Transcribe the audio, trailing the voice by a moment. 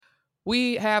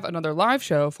We have another live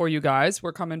show for you guys.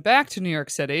 We're coming back to New York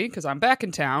City because I'm back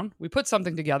in town. We put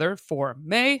something together for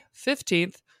May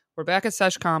 15th. We're back at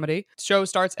Sesh Comedy. The show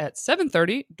starts at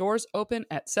 7:30. Doors open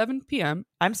at 7 p.m.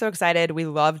 I'm so excited. We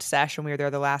loved Sesh when we were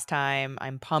there the last time.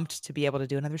 I'm pumped to be able to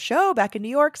do another show back in New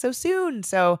York so soon.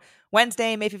 So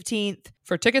Wednesday, May 15th.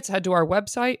 For tickets, head to our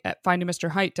website at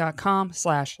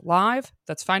findingmrheight.com/live.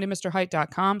 That's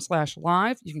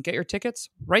findingmrheight.com/live. You can get your tickets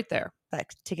right there.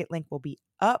 That ticket link will be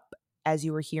up as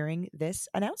you were hearing this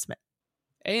announcement.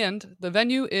 And the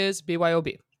venue is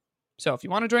BYOB. So if you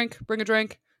want a drink, bring a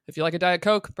drink. If you like a Diet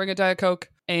Coke, bring a Diet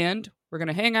Coke. And we're going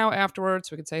to hang out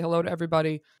afterwards. We can say hello to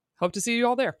everybody. Hope to see you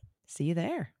all there. See you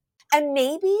there. And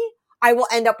maybe I will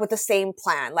end up with the same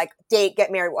plan, like date,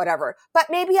 get married, whatever. But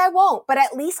maybe I won't. But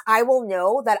at least I will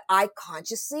know that I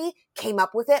consciously came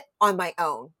up with it on my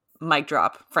own. Mic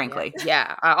drop, frankly.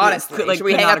 Yeah, honestly. Like, should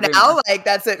we could hang not up agree now? more. Like,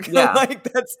 that's it. Yeah. Like,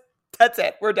 that's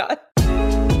it. We're done.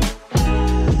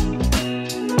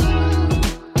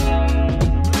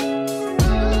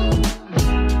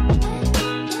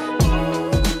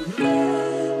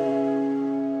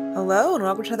 Hello, and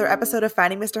welcome to another episode of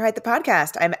Finding Mr. Height, the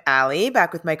podcast. I'm Allie,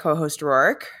 back with my co-host,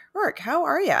 Rourke. Rourke, how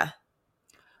are you?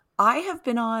 I have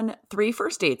been on 3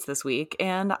 first dates this week,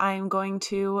 and I'm going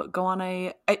to go on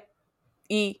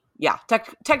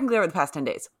technically over the past 10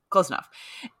 days. Close enough.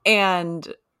 And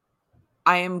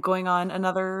I am going on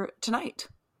another tonight.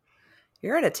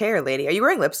 You're in a tear, lady. Are you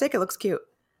wearing lipstick? It looks cute.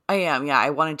 I am, yeah. I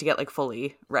wanted to get like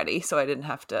fully ready so I didn't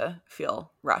have to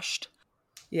feel rushed.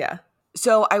 Yeah.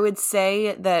 So I would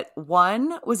say that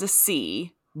 1 was a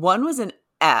C, 1 was an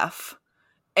F,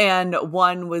 and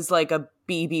 1 was like a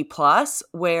BB plus,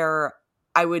 where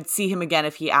I would see him again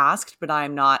if he asked, but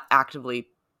I'm not going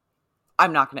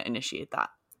to initiate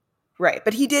that. Right.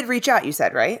 But he did reach out, you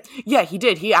said, right? Yeah, he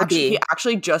did. He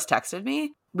actually just texted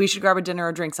me. We should grab a dinner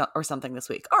or drink or something this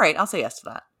week. All right, I'll say yes to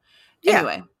that. Yeah.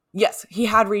 Anyway, yes, he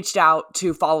had reached out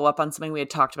to follow up on something we had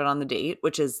talked about on the date,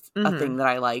 which is a thing that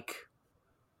I like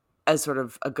as sort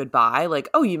of a goodbye. Like,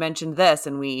 oh, you mentioned this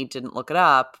and we didn't look it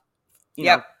up. You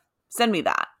know, send me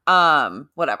that.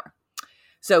 Whatever.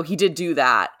 So he did do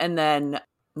that. And then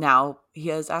now he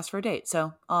has asked for a date.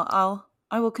 So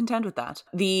I will contend with that.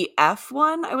 The F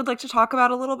one I would like to talk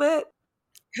about a little bit.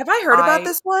 Have I heard about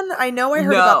this one? I know I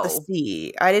heard about the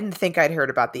C. I didn't think I'd heard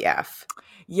about the F.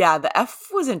 Yeah, the F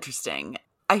was interesting.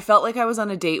 I felt like I was on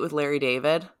a date with Larry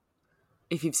David.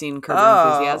 If you've seen Curb Your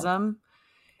Enthusiasm.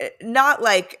 Not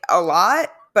like a lot,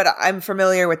 but I'm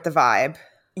familiar with the vibe.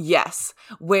 Yes,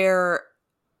 where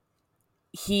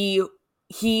he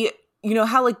you know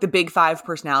how like the big 5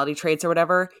 personality traits or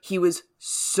whatever, he was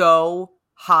so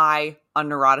high on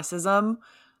neuroticism.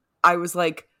 I was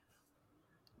like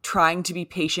trying to be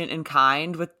patient and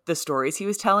kind with the stories he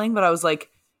was telling, but I was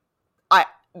like,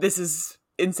 this is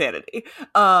insanity.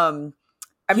 I'm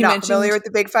not familiar with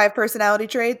the big 5 personality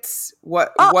traits. What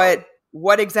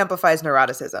exemplifies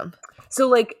neuroticism? So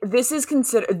like this is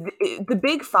considered the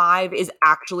big 5 is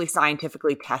actually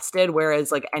scientifically tested,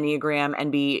 whereas like Enneagram,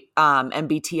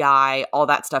 MBTI, all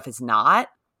that stuff is not.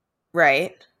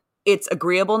 Right. It's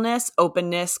agreeableness,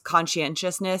 openness,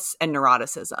 conscientiousness, and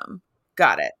neuroticism.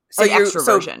 Got it. So and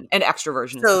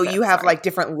extroversion. So you have like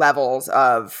different levels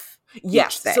of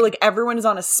each thing. So like everyone is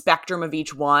on a spectrum of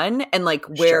each one, and like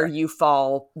where you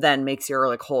fall then makes your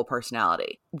like whole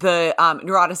personality. The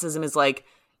neuroticism is like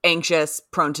anxious,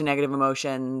 prone to negative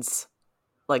emotions,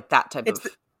 like that type of.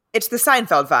 It's the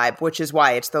Seinfeld vibe, which is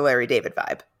why it's the Larry David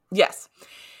vibe. Yes.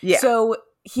 Yeah. So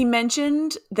he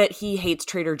mentioned that he hates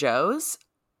Trader Joe's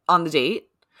on the date,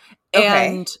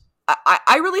 and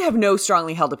I really have no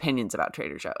strongly held opinions about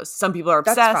Trader Joe's. Some people are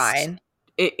obsessed. That's fine.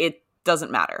 It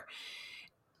doesn't matter.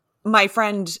 My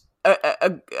friend,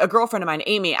 a girlfriend of mine,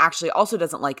 Amy, actually also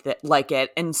doesn't like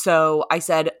it. And so I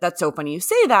said, that's so funny you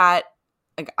say that.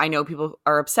 Like, I know people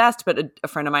are obsessed, but a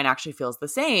friend of mine actually feels the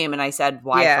same. And I said,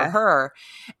 why for her?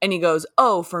 And he goes,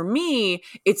 oh, for me,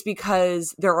 it's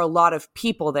because there are a lot of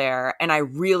people there. And I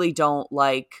really don't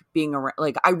like being around,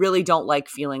 like, I really don't like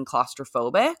feeling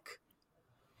claustrophobic.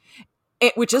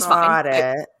 Which is fine. Got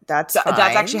it. That's fine.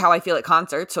 That's actually how I feel at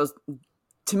concerts. So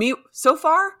to me, so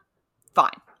far, fine.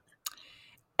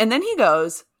 And then he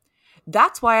goes,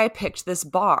 that's why I picked this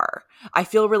bar. I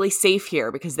feel really safe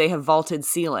here because they have vaulted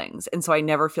ceilings. And so I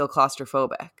never feel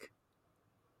claustrophobic.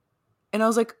 And I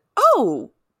was like,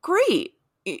 oh, great.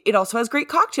 It also has great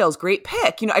cocktails. Great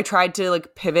pick. You know, I tried to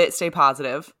like pivot, stay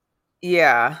positive.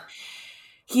 Yeah.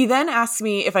 He then asks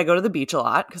me if I go to the beach a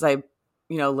lot because I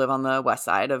live on the west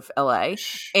side of LA.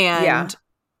 And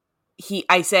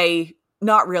I say,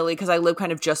 not really, because I live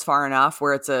kind of just far enough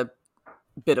where it's a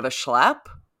bit of a schlep.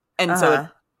 And so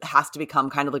has to become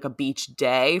kind of like a beach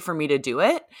day for me to do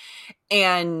it.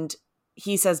 And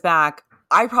he says back,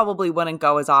 I probably wouldn't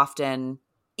go as often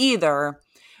either,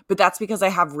 but that's because I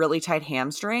have really tight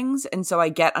hamstrings. And so I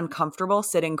get uncomfortable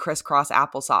sitting crisscross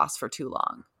applesauce for too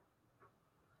long.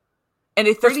 And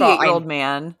a 38-year-old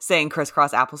man saying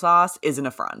crisscross applesauce is an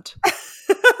affront.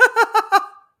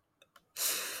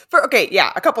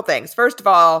 A couple things. First of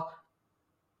all,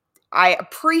 I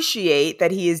appreciate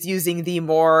that he is using the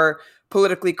more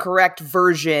politically correct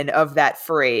version of that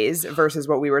phrase versus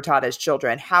what we were taught as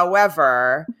children.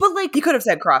 However, but like, he could have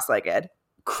said cross-legged.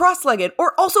 Cross-legged,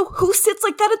 or also who sits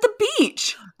like that at the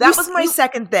beach? That was my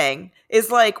second thing. Is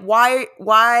like, why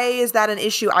is that an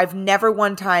issue? I've never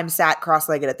one time sat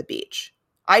cross-legged at the beach.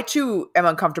 I too am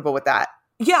uncomfortable with that.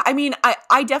 Yeah, I mean,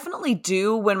 I definitely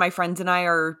do when my friends and I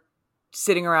are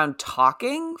sitting around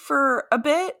talking for a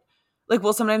bit. Like,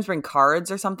 we'll sometimes bring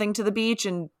cards or something to the beach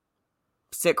and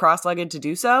sit cross-legged to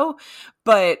do so.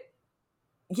 But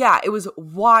yeah, it was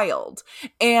wild.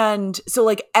 And so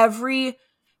like every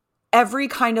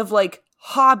kind of like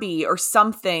hobby or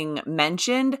something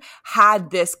mentioned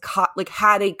had this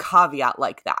had a caveat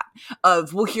like that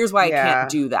of, well, here's why I can't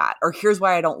do that, or here's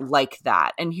why I don't like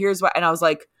that, and here's why. And I was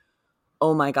like,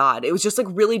 oh my God, it was just like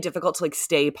really difficult to like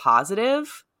stay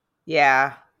positive.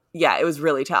 Yeah, it was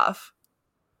really tough.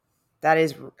 That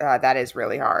is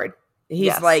really hard.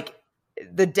 He's like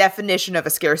the definition of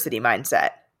a scarcity mindset.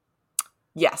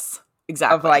 Yes,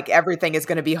 exactly. Of like everything is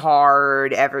going to be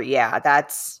hard.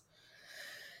 That's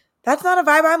not a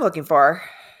vibe I'm looking for.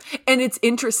 And it's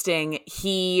interesting.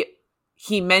 He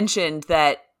mentioned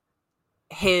that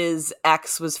his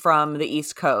ex was from the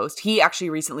East Coast. He actually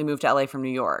recently moved to LA from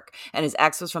New York, and his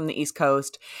ex was from the East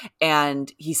Coast. And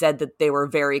he said that they were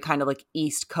very kind of like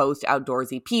East Coast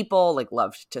outdoorsy people, like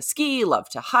loved to ski,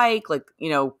 loved to hike, like,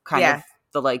 kind of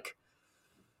the like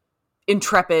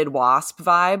intrepid WASP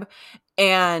vibe.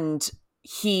 And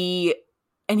he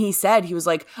said, he was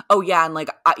like, oh yeah, and like,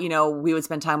 we would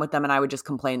spend time with them and I would just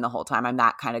complain the whole time. I'm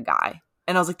that kind of guy.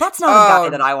 And I was like, that's not a guy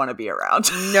that I want to be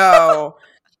around. No.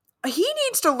 He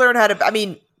needs to learn how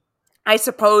to, I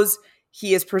suppose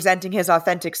he is presenting his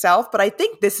authentic self, but I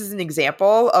think this is an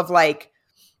example of like,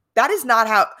 that is not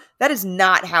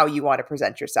how you want to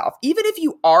present yourself. Even if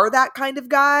you are that kind of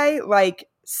guy, like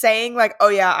saying like, oh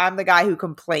yeah, I'm the guy who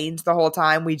complains the whole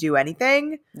time we do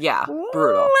anything. Yeah,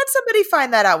 brutal. Let somebody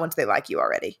find that out once they like you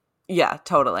already. Yeah,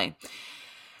 totally.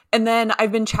 And then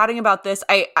I've been chatting about this.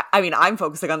 I mean, I'm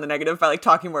focusing on the negative by like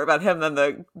talking more about him than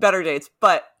the better dates,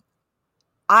 but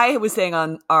I was saying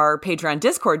on our Patreon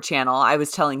Discord channel, I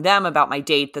was telling them about my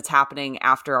date that's happening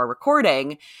after our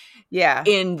recording. Yeah.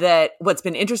 In that what's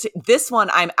been interesting, this one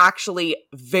I'm actually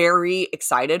very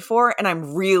excited for, and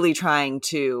I'm really trying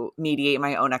to mediate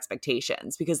my own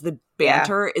expectations because the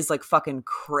banter is like fucking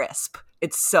crisp.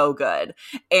 It's so good.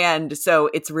 And so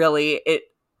it's really,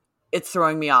 it's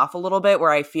throwing me off a little bit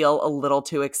where I feel a little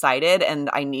too excited, and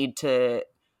I need to,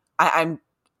 I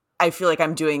feel like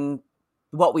I'm doing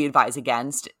what we advise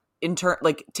against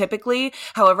like typically.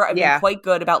 However, I've been quite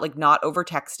good about like not over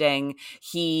texting.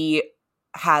 He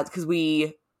has, because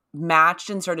we matched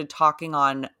and started talking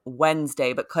on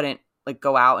Wednesday, but couldn't like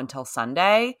go out until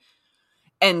Sunday.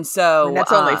 And so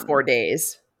that's only 4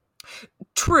 days.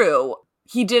 True.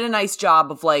 He did a nice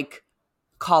job of like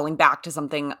calling back to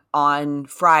something on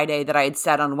Friday that I had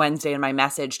said on Wednesday in my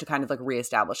message to kind of like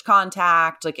reestablish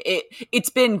contact. Like it's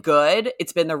been good.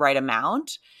 It's been the right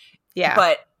amount. Yeah.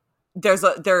 But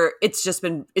it's just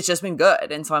been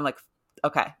good. And so I'm like,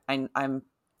 okay, I'm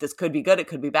this could be good, it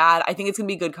could be bad. I think it's gonna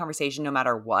be a good conversation no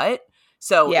matter what.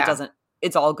 So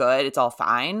it's all good, it's all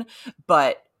fine.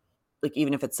 But like,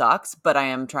 even if it sucks, but I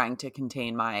am trying to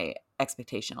contain my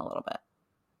expectation a little bit.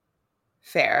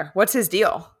 Fair. What's his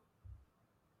deal?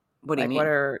 What do you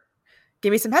mean?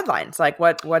 Give me some headlines. Like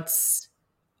what's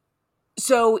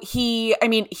So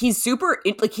he's super,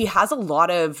 like he has a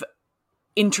lot of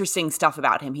interesting stuff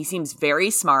about him. He seems very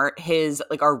smart. His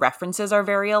like our references are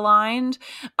very aligned.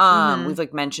 We've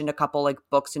like mentioned a couple like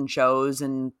books and shows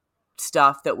and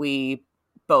stuff that we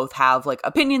both have like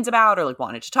opinions about or like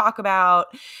wanted to talk about.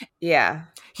 Yeah.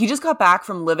 He just got back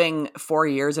from living 4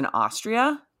 years in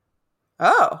Austria.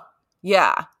 Oh.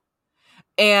 Yeah.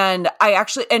 And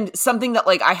and something that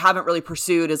like I haven't really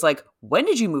pursued is like, when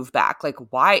did you move back? Like,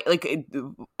 why? Like,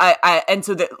 and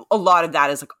so that a lot of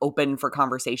that is like open for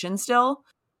conversation still.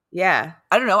 Yeah.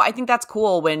 I don't know. I think that's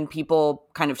cool when people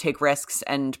kind of take risks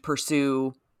and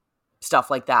pursue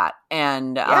stuff like that.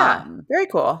 And very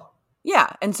cool. Yeah.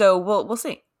 And so we'll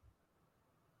see.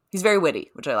 He's very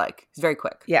witty, which I like. He's very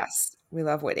quick. Yes. We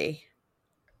love witty.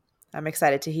 I'm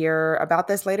excited to hear about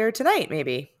this later tonight,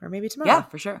 maybe, or maybe tomorrow. Yeah,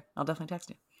 for sure. I'll definitely text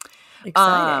you.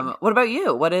 Exciting. What about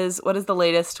you? What is the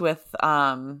latest with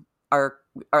our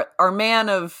man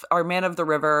of the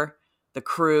river, the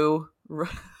crew?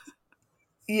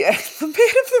 Yeah, the man of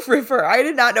the river. I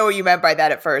did not know what you meant by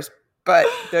that at first, but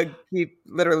he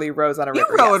literally rows on a river.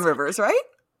 You row yes. in rivers, right?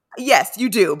 Yes, you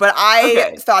do. But I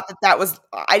Okay. thought that was,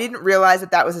 I didn't realize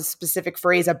that was a specific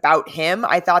phrase about him.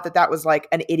 I thought that was like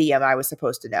an idiom I was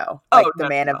supposed to know. Like Oh, the no,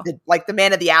 man no. of the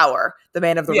man of the hour, the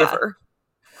man of the Yeah. river.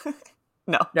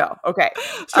 No. No. Okay.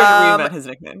 I was trying to reinvent his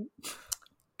nickname.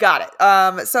 Got it.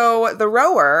 So the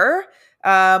rower,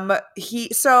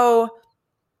 so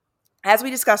as we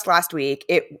discussed last week,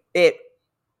 it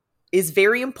is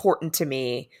very important to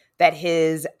me that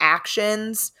his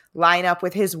actions line up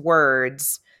with his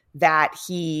words, that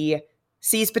he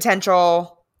sees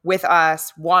potential with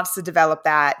us, wants to develop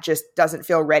that, just doesn't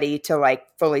feel ready to like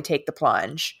fully take the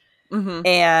plunge. Mm-hmm.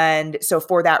 And so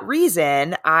for that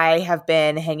reason, I have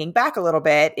been hanging back a little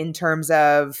bit in terms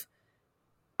of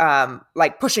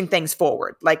like pushing things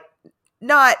forward, like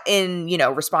not in,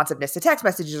 responsiveness to text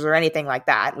messages or anything like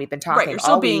that. We've been talking Right, you're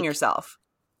still all being week. yourself.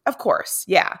 Of course,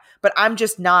 yeah. But I'm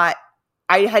just not,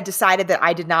 I had decided that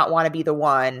I did not want to be the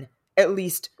one, at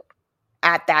least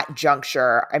at that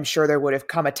juncture. I'm sure there would have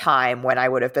come a time when I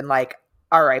would have been like,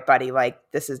 all right, buddy, like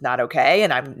this is not okay.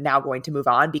 And I'm now going to move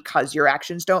on because your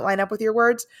actions don't line up with your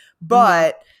words.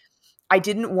 But I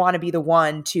didn't want to be the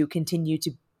one to continue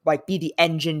to like be the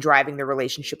engine driving the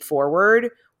relationship forward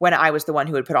when I was the one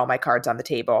who would put all my cards on the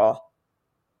table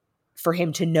for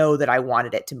him to know that I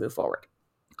wanted it to move forward.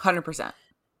 100%.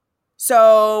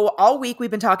 So all week we've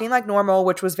been talking like normal,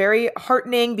 which was very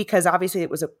heartening because obviously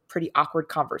it was a pretty awkward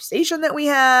conversation that we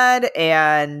had.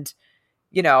 And,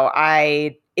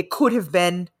 it could have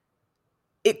been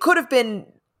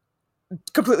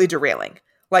completely derailing.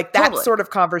 Like that Totally. sort of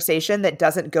conversation that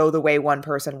doesn't go the way one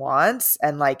person wants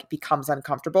and like becomes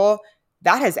uncomfortable,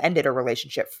 that has ended a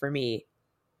relationship for me,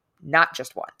 not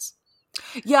just once.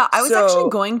 Yeah, I was actually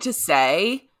going to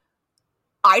say,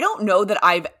 I don't know that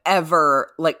I've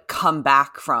ever like come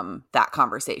back from that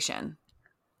conversation.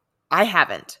 I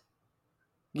haven't.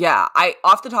 Yeah,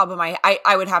 off the top of my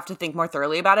I would have to think more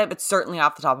thoroughly about it, but certainly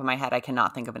off the top of my head, I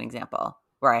cannot think of an example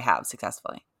where I have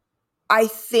successfully. I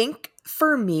think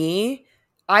for me,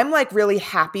 I'm like really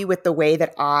happy with the way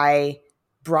that I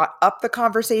brought up the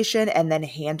conversation and then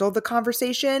handled the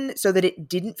conversation so that it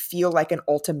didn't feel like an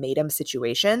ultimatum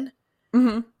situation.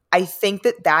 Mm-hmm. I think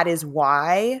that is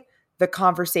why the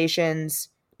conversations,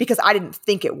 because I didn't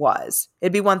think it was.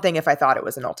 It'd be one thing if I thought it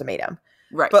was an ultimatum.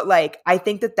 Right. But like, I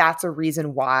think that's a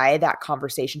reason why that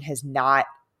conversation if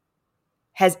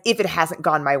it hasn't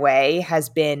gone my way, has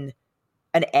been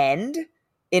an end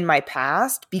in my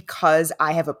past, because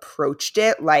I have approached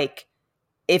it like,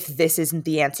 if this isn't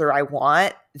the answer I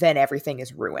want, then everything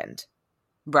is ruined.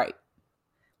 Right.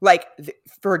 Like,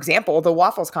 for example, the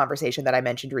waffles conversation that I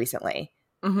mentioned recently.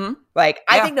 Mm-hmm. Like,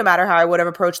 I think no matter how I would have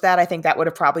approached that, I think that would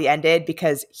have probably ended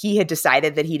because he had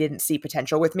decided that he didn't see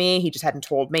potential with me. He just hadn't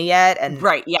told me yet. And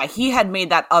right. Yeah. He had made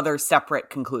that other separate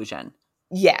conclusion.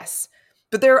 Yes.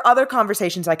 But there are other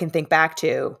conversations I can think back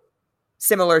to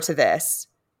similar to this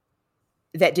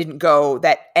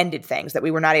that ended things that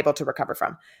we were not able to recover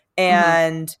from.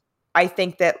 And I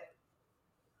think that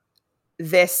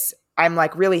I'm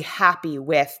like really happy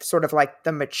with sort of like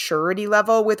the maturity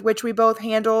level with which we both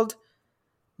handled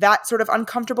that sort of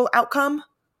uncomfortable outcome.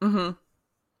 Mm-hmm.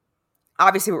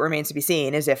 Obviously, what remains to be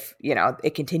seen is if,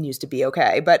 it continues to be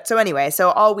okay. But so anyway,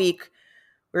 so all week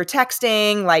we were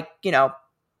texting, like,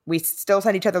 we still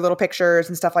send each other little pictures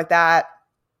and stuff like that.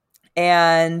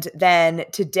 And then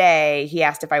today he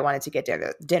asked if I wanted to get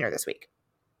dinner this week.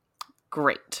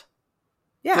 Great.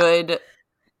 Yeah.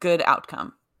 Good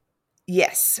outcome.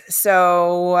 Yes.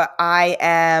 So I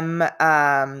am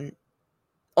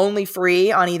only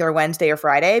free on either Wednesday or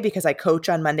Friday because I coach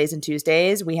on Mondays and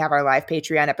Tuesdays. We have our live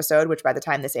Patreon episode, which by the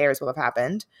time this airs will have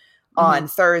happened on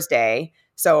Thursday.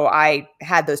 So I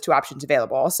had those two options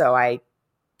available. So I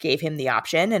gave him the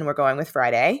option and we're going with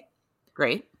Friday.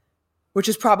 Great. Which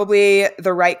is probably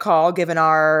the right call given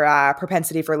our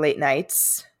propensity for late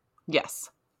nights. Yes.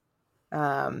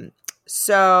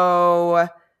 So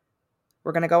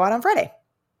we're going to go out on Friday.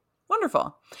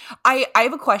 Wonderful. I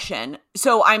have a question.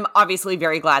 So I'm obviously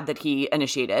very glad that he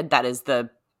initiated. That is the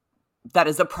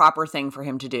proper thing for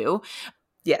him to do.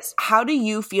 Yes. How do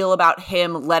you feel about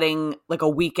him letting like a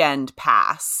weekend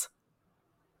pass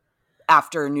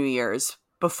after New Year's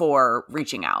before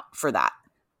reaching out for that?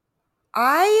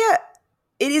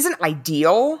 It isn't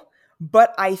ideal,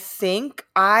 but I think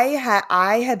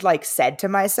I had like said to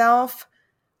myself,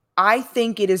 I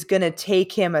think it is going to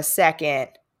take him a second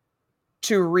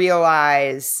to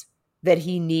realize that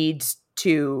he needs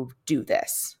to do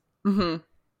this. Mm-hmm.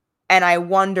 And I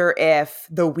wonder if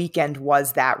the weekend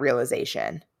was that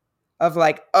realization of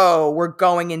like, oh, we're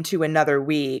going into another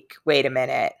week. Wait a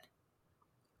minute.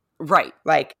 Right.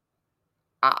 Like,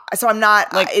 so I'm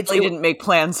not like they didn't make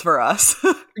plans for us.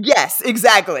 Yes,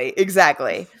 exactly.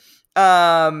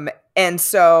 And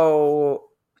so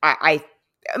I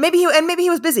maybe he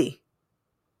was busy.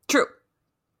 True.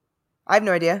 I have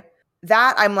no idea.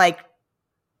 That I'm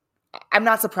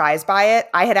not surprised by it.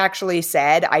 I had actually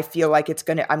said I feel like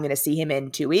I'm gonna see him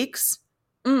in 2 weeks.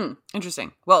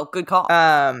 Interesting. Well, good call.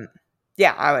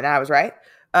 Yeah, I was right.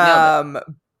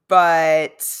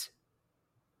 But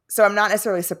so I'm not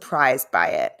necessarily surprised by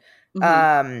it.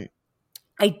 Mm-hmm.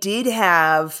 I did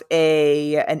have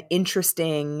an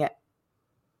interesting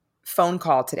phone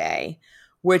call today,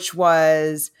 which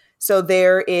was, so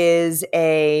there is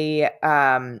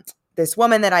this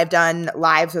woman that I've done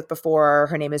lives with before.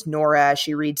 Her name is Nora.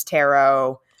 She reads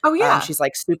tarot. Oh yeah. She's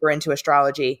like super into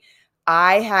astrology.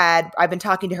 I've been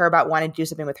talking to her about wanting to do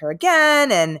something with her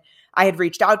again. And I had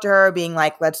reached out to her being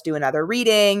like, let's do another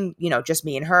reading, just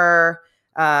me and her.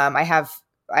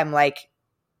 I'm like,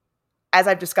 as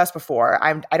I've discussed before,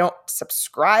 I don't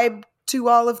subscribe to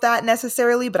all of that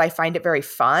necessarily, but I find it very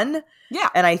fun. Yeah.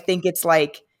 And I think it's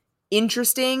like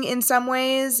interesting in some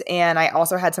ways. And I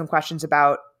also had some questions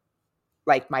about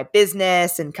like my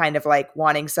business and kind of like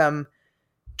wanting some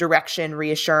direction,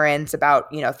 reassurance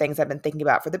about, things I've been thinking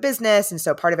about for the business. And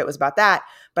so part of it was about that.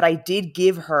 But I did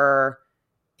give her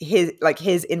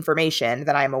his information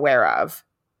that I'm aware of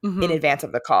in advance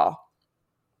of the call.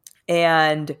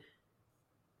 And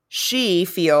she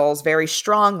feels very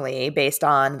strongly, based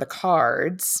on the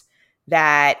cards,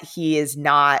 that he is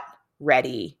not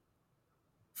ready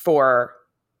for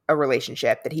a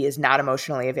relationship, that he is not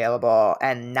emotionally available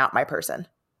and not my person.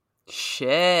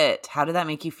 Shit. How did that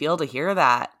make you feel to hear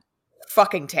that?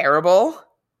 Fucking terrible.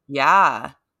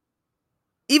 Yeah.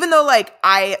 Even though, like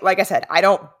I said, I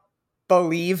don't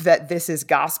believe that this is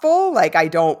gospel. Like, I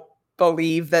don't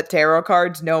believe that tarot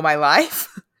cards know my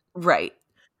life. Right.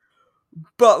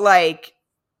 But like,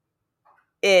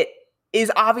 it is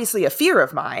obviously a fear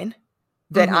of mine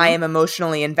that I am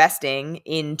emotionally investing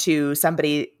into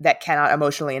somebody that cannot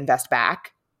emotionally invest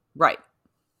back. Right.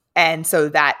 And so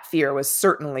that fear was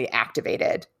certainly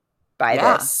activated by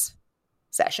this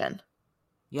session.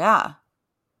 Yeah.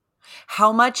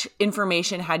 How much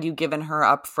information had you given her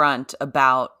up front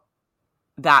about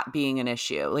that being an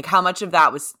issue? Like, how much of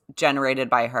that was generated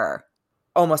by her?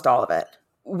 Almost all of it.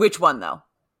 Which one, though?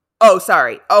 Oh,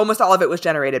 sorry. Almost all of it was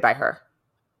generated by her.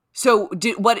 So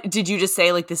did you just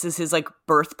say, like, this is his like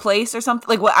birthplace or something?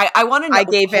 Like, what I want to know. I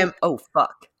gave him. Oh,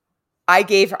 fuck. I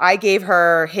gave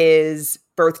her his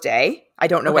birthday. I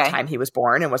don't know what time he was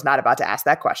born and was not about to ask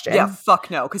that question. Yeah, fuck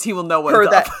no, because he will know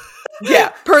what's up.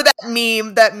 Per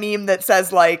that meme that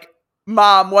says like,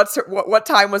 Mom, what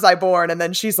time was I born? And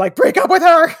then she's like, break up with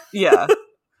her. Yeah.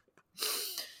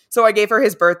 So I gave her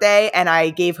his birthday and I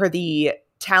gave her the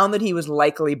town that he was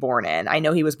likely born in. I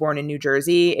know he was born in New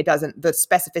Jersey. The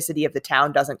specificity of the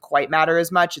town doesn't quite matter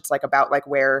as much. It's like about like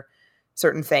where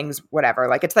certain things, whatever.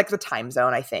 Like, it's like the time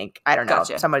zone, I think. I don't know.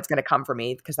 Gotcha. Somebody's going to come for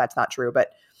me because that's not true. But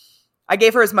I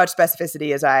gave her as much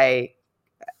specificity as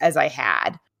I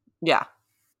had. Yeah.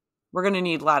 We're going to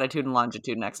need latitude and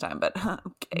longitude next time, but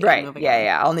okay. Right.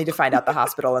 Yeah. I'll need to find out the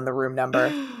hospital and the room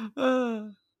number.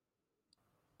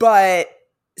 But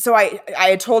so I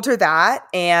had told her that,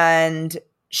 and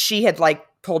she had like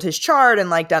pulled his chart and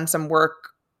like done some work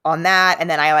on that. And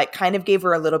then I like kind of gave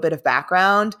her a little bit of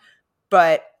background,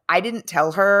 but I didn't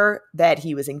tell her that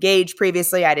he was engaged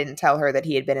previously. I didn't tell her that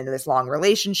he had been in this long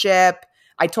relationship.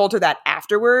 I told her that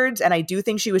afterwards, and I do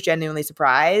think she was genuinely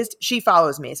surprised. She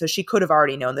follows me, so she could have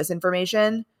already known this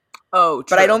information. Oh,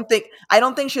 true. But I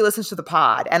don't think she listens to the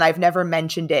pod, and I've never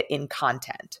mentioned it in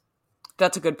content.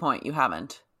 That's a good point. You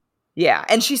haven't. Yeah,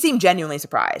 and she seemed genuinely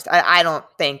surprised. I don't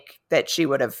think that she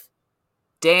would have.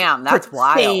 Damn, that's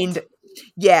wild.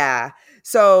 Yeah.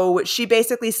 So she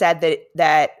basically said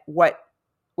that what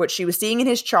she was seeing in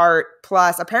his chart,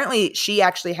 plus apparently she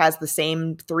actually has the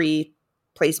same 3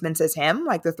 placements as him,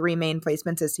 like the 3 main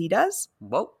placements as he does.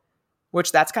 Whoa.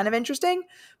 Which that's kind of interesting.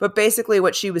 But basically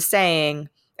what she was saying,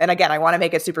 and again, I want to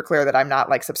make it super clear that I'm not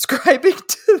like subscribing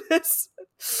to this.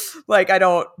 Like, I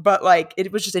don't, but like,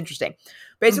 it was just interesting.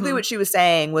 Basically what she was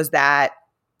saying was that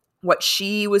what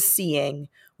she was seeing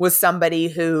was somebody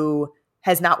who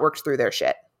has not worked through their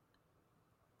shit.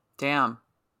 Damn.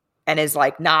 And is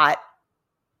like not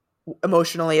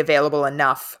emotionally available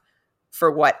enough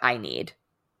for what I need.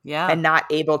 Yeah. and not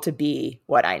able to be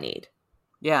what I need.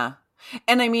 Yeah.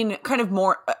 And I mean, kind of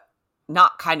more,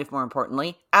 not kind of more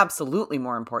importantly, absolutely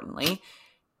more importantly,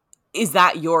 is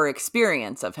that your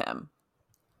experience of him?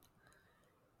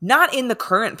 Not in the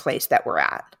current place that we're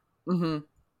at. Mm-hmm.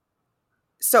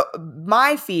 So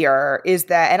my fear is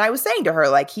that, and I was saying to her,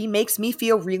 like, he makes me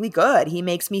feel really good. He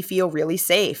makes me feel really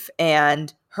safe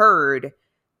and heard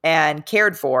and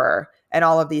cared for and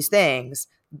all of these things.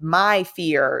 My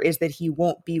fear is that he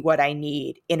won't be what I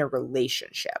need in a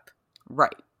relationship.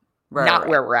 Right. Not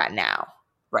where we're at now.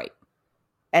 Right.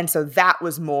 And so that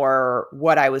was more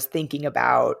what I was thinking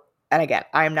about. And again,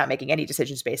 I am not making any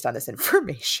decisions based on this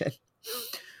information.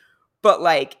 But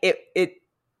like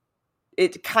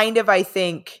it kind of, I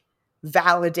think,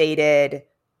 validated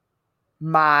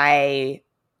my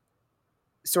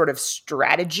sort of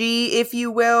strategy, if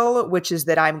you will, which is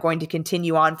that I'm going to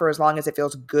continue on for as long as it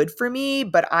feels good for me,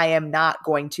 but I am not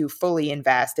going to fully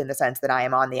invest in the sense that I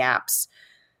am on the apps,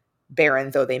 barren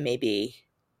though they may be.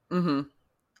 Mm-hmm.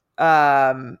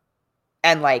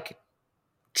 And like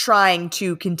trying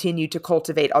to continue to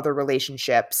cultivate other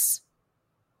relationships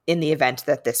in the event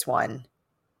that this one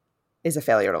is a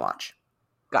failure to launch.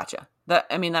 Gotcha.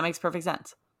 That makes perfect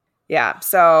sense. Yeah.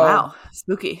 So wow,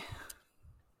 spooky.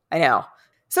 I know.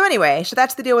 So anyway, so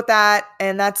that's the deal with that.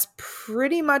 And that's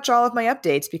pretty much all of my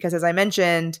updates because as I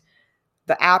mentioned,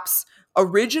 the apps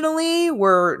originally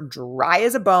were dry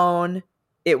as a bone.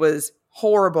 It was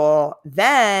horrible.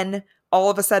 Then all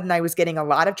of a sudden I was getting a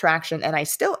lot of traction and I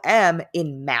still am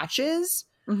in matches,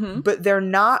 but they're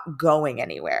not going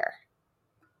anywhere.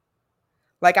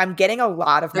 Like I'm getting a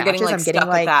lot of matches. I'm getting stuck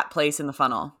at that place in the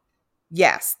funnel.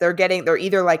 Yes, they're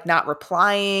either like not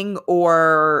replying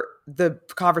or the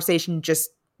conversation just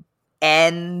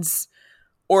ends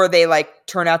or they like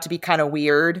turn out to be kind of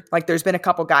weird. Like there's been a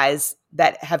couple guys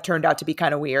that have turned out to be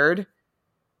kind of weird.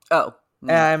 Oh.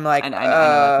 And I'm like, I know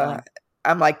that feeling.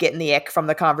 I'm like getting the ick from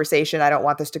the conversation. I don't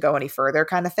want this to go any further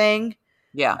kind of thing.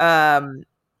 Yeah.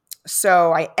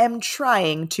 So I am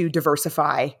trying to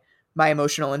diversify my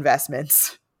emotional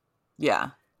investments. Yeah.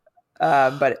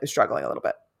 But it was struggling a little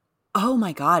bit. Oh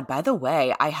my God. By the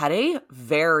way, I had a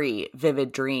very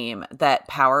vivid dream that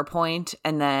PowerPoint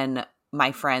and then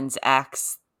my friend's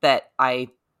ex that I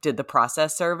did the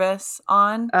process service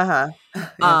on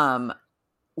Yeah.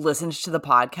 listened to the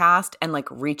podcast and like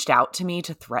reached out to me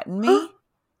to threaten me.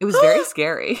 It was very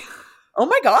scary. Oh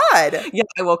my God. Yeah.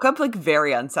 I woke up like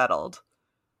very unsettled.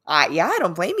 Yeah, I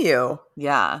don't blame you.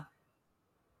 Yeah.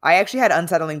 I actually had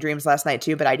unsettling dreams last night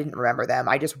too, but I didn't remember them.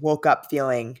 I just woke up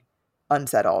feeling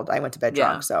unsettled. I went to bed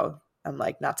drunk, so I'm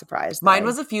like not surprised. Mine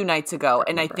was a few nights ago,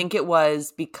 and I think it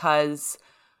was because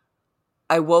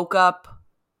I woke up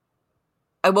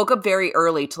very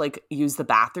early to like use the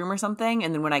bathroom or something,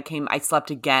 and then when I slept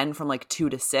again from like 2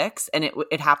 to 6, and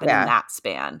it happened in that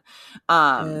span.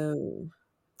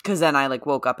 Because then I like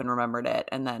woke up and remembered it,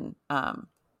 and then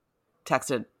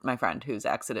texted my friend whose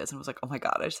ex it is and was like, oh my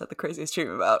God, I just had the craziest dream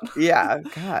about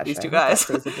gosh, these two guys.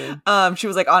 She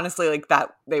was like, honestly, like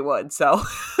that they would. So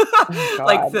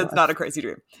like that's not a crazy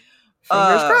dream.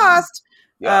 Fingers crossed.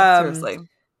 Yeah, seriously.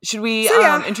 Should we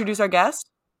introduce our guest?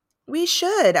 We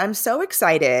should. I'm so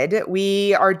excited.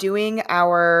 We are doing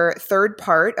our third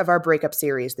part of our breakup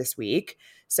series this week.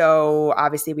 So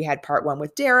obviously we had part 1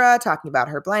 with Dara talking about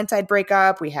her blindside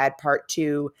breakup. We had part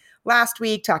 2 last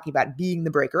week talking about being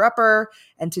the breaker-upper.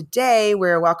 And today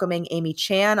we're welcoming Amy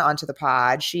Chan onto the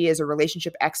pod. She is a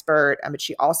relationship expert, but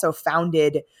she also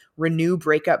founded Renew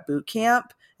Breakup Bootcamp.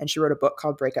 And she wrote a book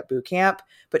called Breakup Bootcamp.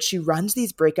 But she runs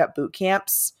these breakup boot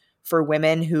camps for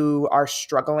women who are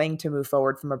struggling to move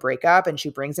forward from a breakup. And she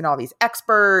brings in all these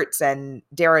experts. And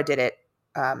Dara did it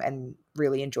and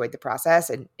really enjoyed the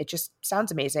process. And it just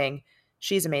sounds amazing.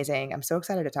 She's amazing. I'm so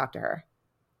excited to talk to her.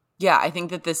 Yeah, I think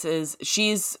that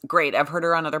she's great. I've heard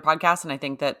her on other podcasts, and I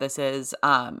think that this is,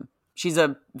 she's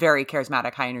a very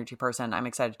charismatic, high energy person. I'm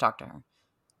excited to talk to her.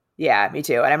 Yeah, me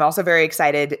too. And I'm also very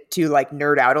excited to like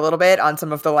nerd out a little bit on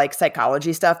some of the like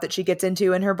psychology stuff that she gets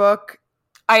into in her book.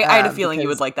 I had a feeling you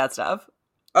would like that stuff.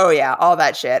 Oh yeah, all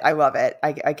that shit. I love it.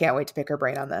 I can't wait to pick her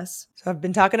brain on this. So I've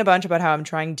been talking a bunch about how I'm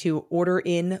trying to order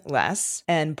in less.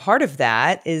 And part of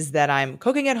that is that I'm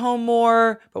cooking at home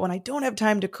more. But when I don't have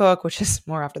time to cook, which is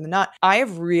more often than not, I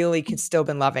have really still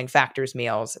been loving Factor's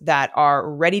meals that are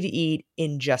ready to eat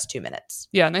in just 2 minutes.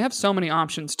 Yeah, and they have so many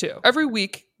options too. Every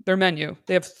week, their menu,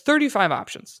 they have 35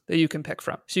 options that you can pick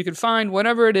from. So you can find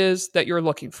whatever it is that you're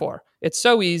looking for. It's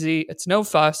so easy. It's no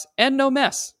fuss and no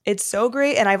mess. It's so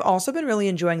great. And I've also been really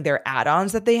enjoying their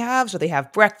add-ons that they have. So they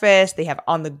have breakfast, they have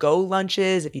on-the-go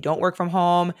lunches if you don't work from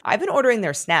home. I've been ordering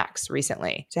their snacks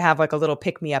recently to have like a little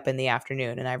pick-me-up in the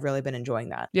afternoon, and I've really been enjoying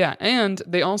that. Yeah, and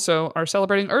they also are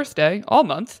celebrating Earth Day all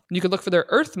month. You can look for their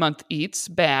Earth Month Eats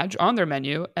badge on their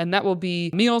menu, and that will be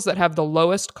meals that have the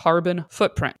lowest carbon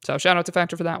footprint. So shout out to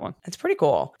Factor for that one. It's pretty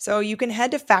cool. So you can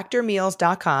head to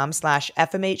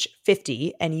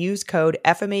factormeals.com/FMH50 and use code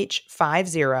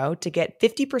FMH50 to get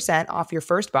 50% off your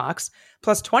first box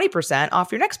plus 20%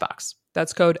 off your next box.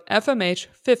 That's code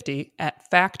FMH50 at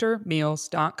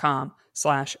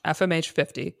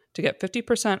factormeals.com/FMH50 to get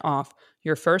 50% off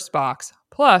your first box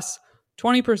plus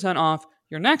 20% off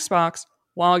your next box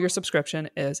while your subscription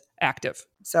is active.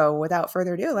 So without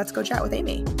further ado, let's go chat with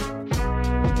Amy.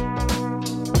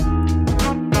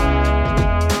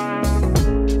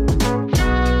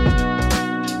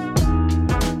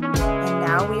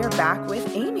 We are back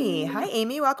with Amy. Hi,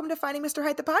 Amy. Welcome to Finding Mr.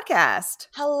 Height, the podcast.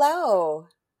 Hello.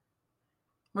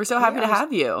 We're so happy to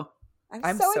have you.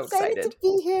 I'm so excited to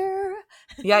be here.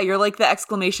 Yeah, you're like the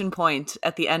exclamation point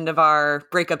at the end of our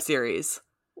breakup series.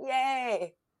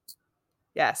 Yay.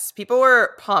 Yes, people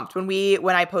were pumped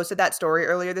when I posted that story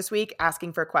earlier this week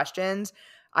asking for questions.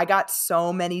 I got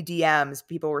so many DMs.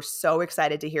 People were so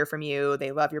excited to hear from you. They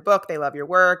love your book. They love your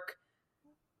work.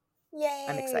 Yay.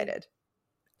 I'm excited.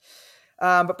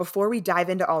 But before we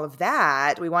dive into all of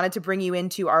that, we wanted to bring you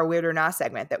into our Weird or Nah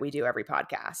segment that we do every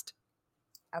podcast.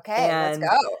 Okay, and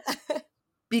let's go.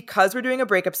 Because we're doing a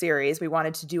breakup series, we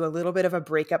wanted to do a little bit of a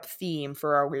breakup theme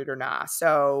for our Weird or Nah.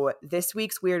 So this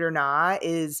week's Weird or Nah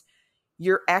is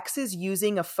your ex is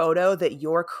using a photo that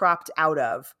you're cropped out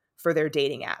of for their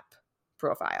dating app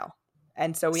profile.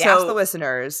 And so we asked the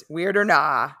listeners, Weird or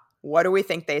Nah, what do we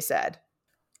think they said?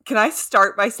 Can I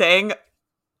start by saying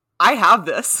I have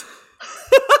this?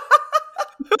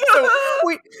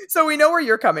 So we know where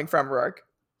you're coming from, Rourke.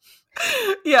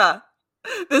 Yeah,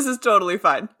 this is totally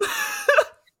fine.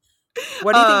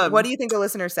 What do you think the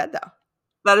listener said, though?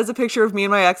 That is a picture of me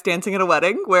and my ex dancing at a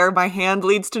wedding where my hand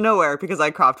leads to nowhere because I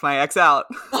cropped my ex out.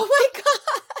 Oh my God.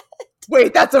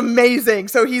 Wait, that's amazing.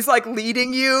 So he's like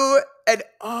leading you and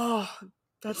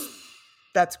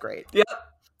that's great.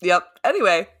 Yep.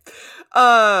 Anyway,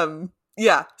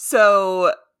 yeah,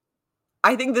 so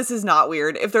I think this is not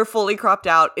weird. If they're fully cropped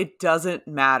out, it doesn't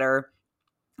matter.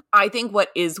 I think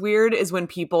what is weird is when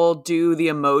people do the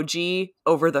emoji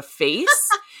over the face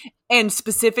and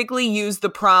specifically use the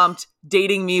prompt,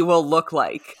 dating me will look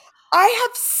like. I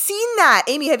have seen that.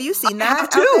 Amy, have you seen that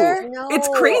too? No. It's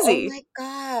crazy. Oh my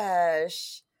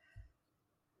gosh.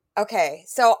 Okay,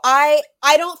 so I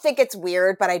don't think it's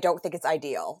weird, but I don't think it's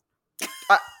ideal.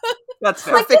 That's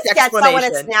fair. Like, Perfect just get someone to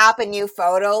explanation. snap a new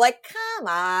photo. Like, come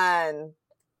on.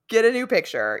 Get a new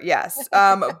picture. Yes.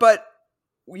 But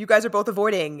you guys are both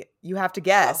avoiding. You have to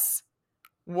guess.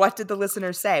 What did the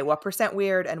listeners say? What %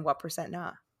 weird and what %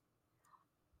 not?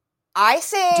 I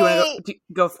say... Do you want to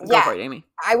go for it, Amy?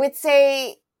 I would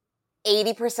say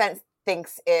 80%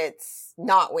 thinks it's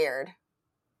not weird.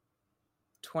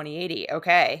 2080.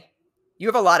 Okay. You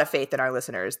have a lot of faith in our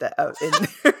listeners that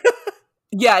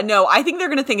Yeah, no, I think they're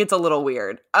going to think it's a little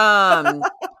weird.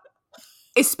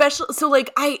 Especially, so like,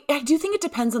 I do think it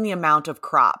depends on the amount of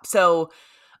crop. So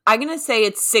I'm going to say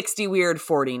it's 60 weird,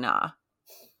 40 nah.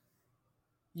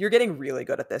 You're getting really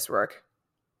good at this, Rourke.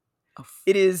 Oh,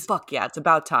 it is. Fuck yeah, it's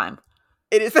about time.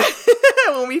 It is.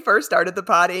 When we first started the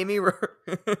pod, Amy,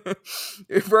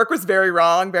 Rourke was very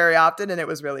wrong very often, and it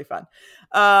was really fun.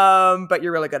 But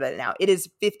you're really good at it now. It is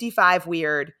 55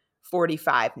 weird,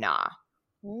 45 nah.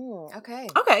 Okay.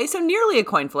 Okay, so nearly a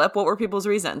coin flip. What were people's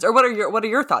reasons? Or what are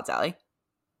your thoughts, Allie?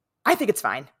 I think it's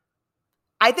fine.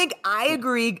 I think I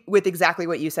agree with exactly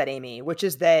what you said, Amy, which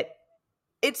is that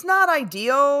it's not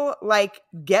ideal, like,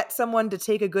 get someone to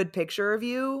take a good picture of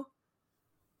you.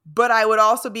 But I would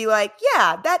also be like,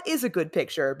 yeah, that is a good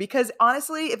picture. Because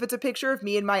honestly, if it's a picture of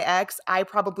me and my ex, I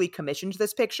probably commissioned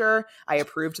this picture. I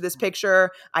approved this picture.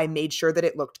 I made sure that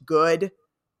it looked good.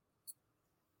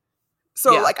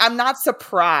 So, like, I'm not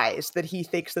surprised that he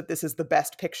thinks that this is the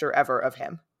best picture ever of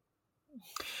him.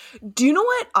 Do you know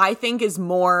what I think is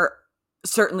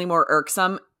certainly more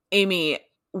irksome? Amy,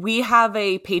 we have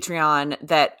a Patreon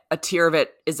that a tier of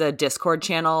it is a Discord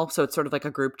channel. So it's sort of like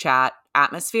a group chat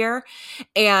atmosphere.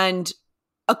 And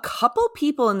a couple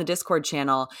people in the Discord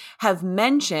channel have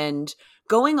mentioned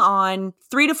going on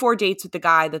 3 to 4 dates with the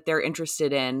guy that they're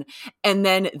interested in. And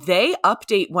then they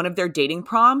update one of their dating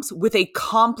prompts with a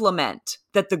compliment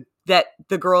that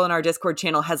the girl in our Discord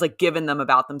channel has like given them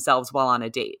about themselves while on a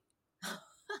date.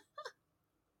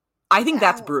 I think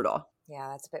that's brutal. Yeah,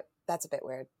 that's a bit That's a bit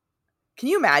weird. Can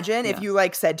you imagine if you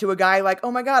like said to a guy like,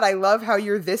 "Oh my God, I love how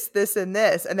you're this, this, and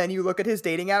this," and then you look at his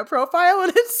dating app profile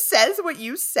and it says what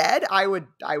you said? I would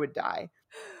die.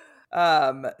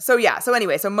 So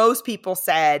anyway, so most people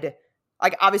said,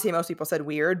 like, obviously most people said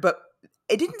weird, but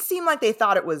it didn't seem like they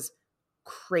thought it was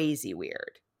crazy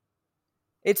weird.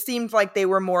 It seemed like they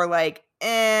were more like,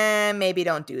 maybe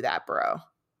don't do that, bro.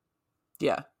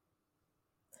 Yeah.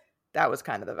 That was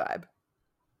kind of the vibe.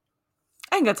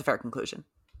 I think that's a fair conclusion.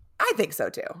 I think so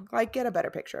too. Like, get a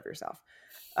better picture of yourself.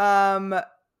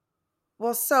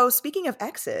 Well, so speaking of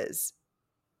exes,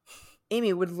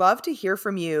 Amy, would love to hear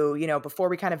from you, before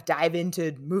we kind of dive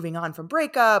into moving on from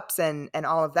breakups and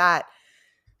all of that.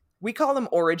 We call them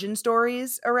origin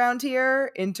stories around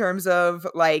here in terms of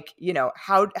like,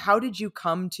 how did you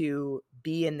come to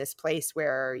be in this place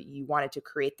where you wanted to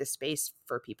create this space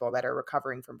for people that are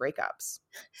recovering from breakups?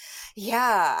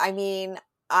 Yeah, I mean,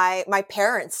 my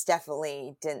parents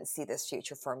definitely didn't see this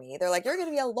future for me. They're like, you're going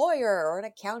to be a lawyer or an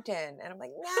accountant. And I'm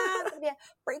like, nah, I'm going to be a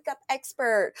breakup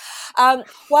expert.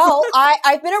 Well,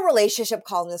 I've been a relationship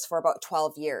columnist for about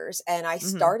 12 years. And I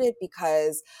started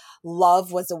because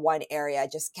love was the one area I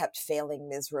just kept failing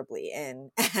miserably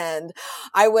in. And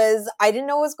I didn't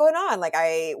know what was going on. Like,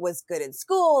 I was good in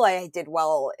school. I did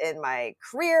well in my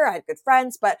career. I had good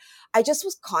friends, but I just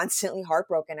was constantly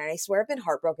heartbroken. And I swear I've been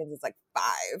heartbroken since like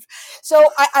 5. So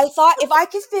I thought if I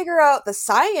could figure out the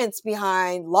science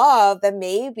behind love, then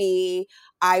maybe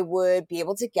I would be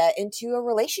able to get into a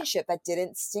relationship that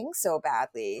didn't sting so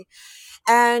badly.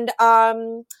 And,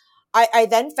 I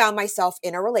then found myself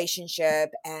in a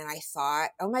relationship and I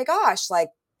thought, oh my gosh, like,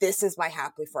 this is my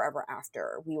happily forever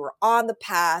after. We were on the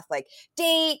path, like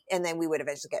date, and then we would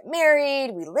eventually get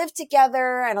married. We lived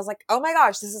together. And I was like, oh my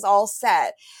gosh, this is all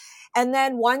set. And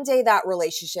then one day that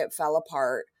relationship fell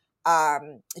apart,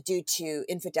 due to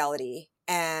infidelity.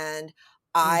 And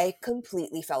I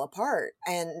completely fell apart.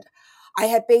 And I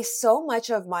had based so much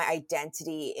of my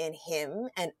identity in him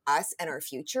and us and our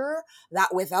future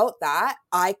that without that,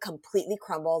 I completely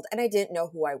crumbled and I didn't know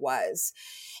who I was.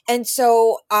 And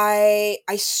so I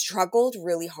struggled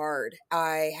really hard.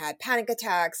 I had panic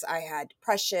attacks. I had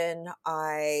depression.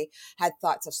 I had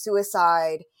thoughts of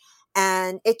suicide.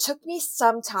 And it took me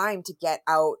some time to get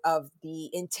out of the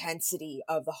intensity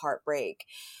of the heartbreak.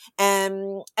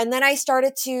 And then I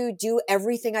started to do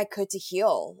everything I could to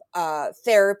heal,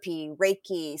 therapy,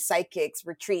 Reiki, psychics,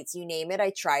 retreats, you name it.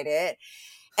 I tried it.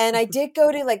 And I did go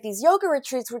to like these yoga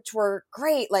retreats, which were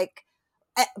great.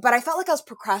 But I felt like I was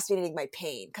procrastinating my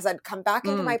pain because I'd come back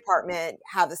into my apartment,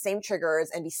 have the same triggers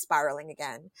and be spiraling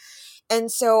again. And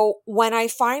so when I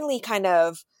finally kind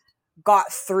of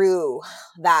got through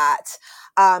that,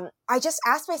 I just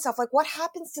asked myself, like, what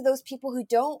happens to those people who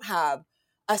don't have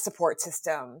a support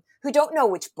system, who don't know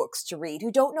which books to read,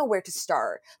 who don't know where to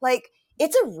start? Like,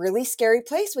 it's a really scary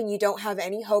place when you don't have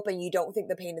any hope and you don't think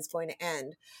the pain is going to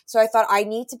end. So I thought I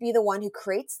need to be the one who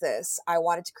creates this. I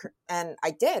wanted to, and I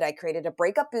did. I created a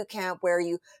breakup boot camp where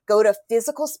you go to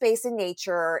physical space in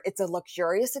nature. It's a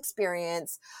luxurious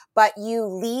experience, but you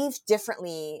leave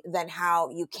differently than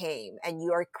how you came, and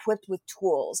you are equipped with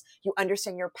tools. You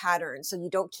understand your patterns, so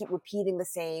you don't keep repeating the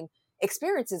same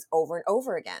experiences over and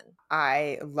over again.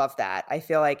 I love that. I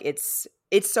feel like it's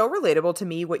so relatable to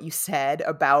me what you said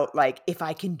about like, if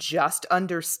I can just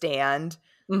understand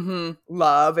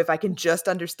love, if I can just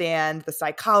understand the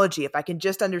psychology, if I can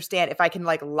just understand, if I can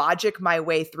like logic my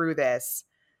way through this,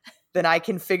 then I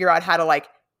can figure out how to like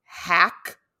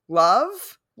hack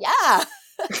love. Yeah.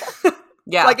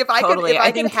 Yeah. Like if I totally.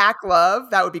 could can hack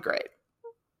love, that would be great.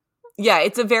 Yeah,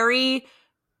 it's a very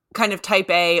kind of type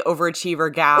A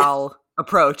overachiever gal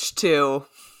approach to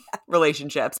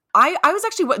relationships. I was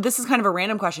actually, this is kind of a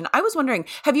random question. I was wondering,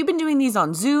 have you been doing these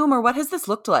on Zoom, or what has this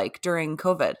looked like during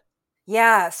COVID?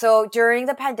 Yeah. So during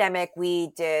the pandemic,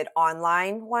 we did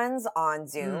online ones on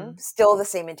Zoom, still the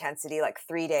same intensity, like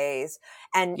 3 days.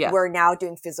 And we're now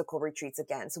doing physical retreats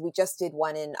again. So we just did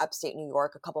one in upstate New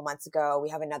York a couple months ago. We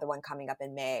have another one coming up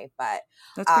in May, but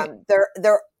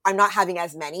I'm not having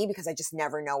as many because I just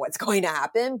never know what's going to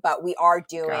happen, but we are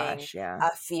doing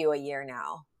a few a year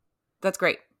now. That's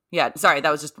great. Yeah. Sorry.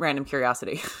 That was just random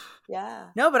curiosity. Yeah.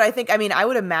 No, but I think, I mean, I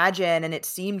would imagine, and it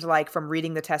seemed like from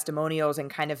reading the testimonials and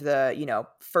kind of the,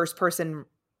 first person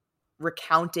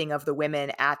recounting of the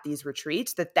women at these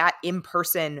retreats, that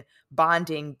in-person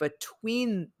bonding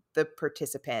between the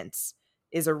participants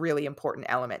is a really important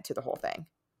element to the whole thing.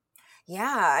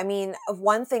 Yeah. I mean,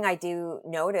 one thing I do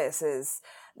notice is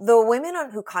the women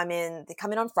who come in, they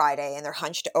come in on Friday and they're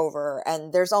hunched over,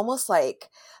 and there's almost like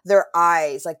their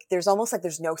eyes, like there's almost like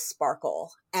there's no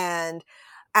sparkle. And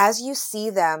as you see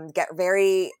them get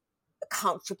very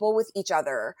comfortable with each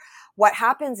other, what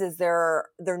happens is their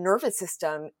nervous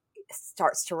system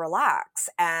starts to relax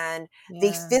and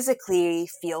they physically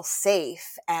feel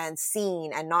safe and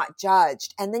seen and not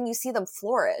judged. And then you see them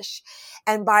flourish.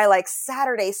 And by like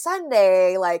Saturday,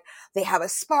 Sunday, like they have a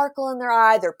sparkle in their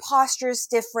eye, their posture's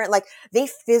different, like they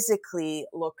physically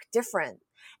look different.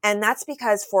 And that's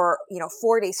because for,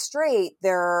 4 days straight,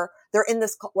 they're in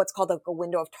this, what's called a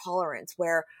window of tolerance,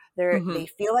 where they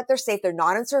feel like they're safe. They're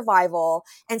not in survival.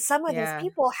 And some of these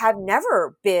people have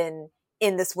never been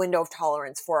in this window of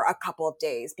tolerance for a couple of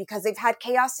days because they've had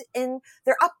chaos in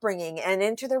their upbringing and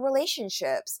into their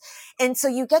relationships. And so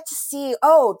you get to see,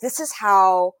 oh, this is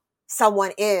how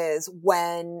someone is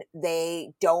when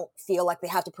they don't feel like they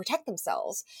have to protect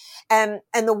themselves. And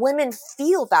the women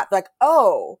feel that, like,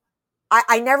 oh,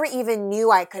 I never even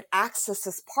knew I could access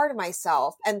this part of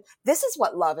myself. And this is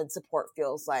what love and support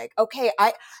feels like. Okay,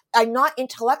 I'm not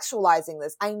intellectualizing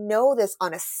this. I know this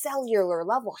on a cellular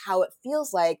level, how it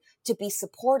feels like to be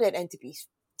supported and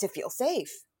to feel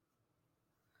safe.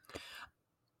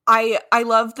 I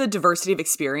love the diversity of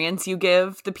experience you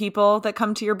give the people that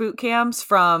come to your boot camps,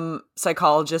 from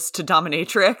psychologists to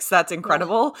dominatrix. That's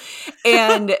incredible.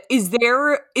 Yeah. And is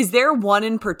there one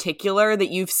in particular that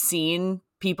you've seen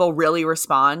people really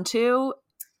respond to?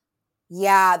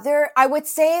 Yeah, I would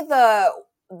say the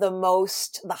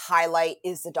highlight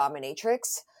is the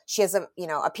dominatrix. She has a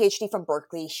PhD from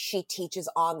Berkeley. She teaches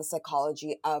on the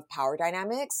psychology of power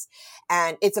dynamics,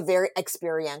 and it's a very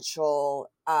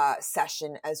experiential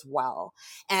session as well.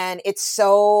 And it's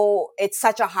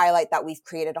such a highlight that we've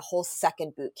created a whole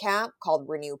second boot camp called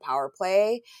Renew Power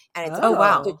Play. And it's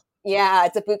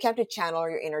it's a boot camp to channel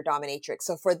your inner dominatrix.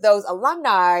 So for those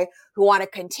alumni who want to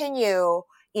continue,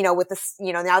 with this,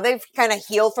 now they've kind of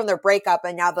healed from their breakup,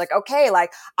 and now they're like, okay,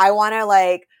 like I want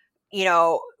to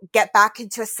get back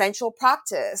into a sensual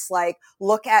practice, like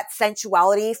look at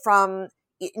sensuality from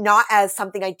not as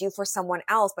something I do for someone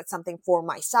else, but something for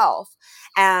myself.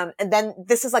 And then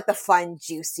this is like the fun,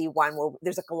 juicy one where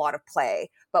there's like a lot of play,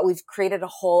 but we've created a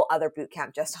whole other boot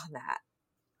camp just on that.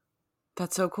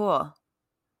 That's so cool.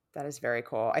 That is very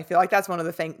cool. I feel like that's one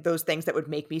of those things that would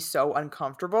make me so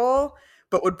uncomfortable,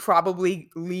 but would probably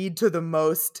lead to the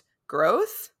most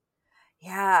growth.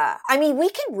 Yeah. I mean,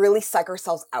 we can really psych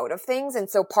ourselves out of things. And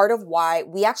so part of why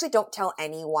we actually don't tell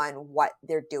anyone what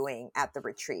they're doing at the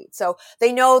retreat. So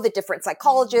they know the different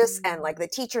psychologists and like the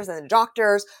teachers and the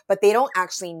doctors, but they don't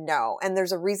actually know. And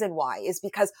there's a reason why, is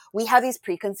because we have these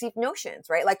preconceived notions,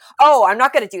 right? Like, oh, I'm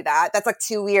not going to do that. That's like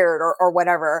too weird or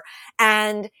whatever.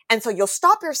 And so you'll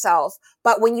stop yourself.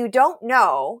 But when you don't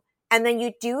know, and then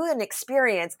you do an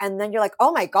experience, and then you're like,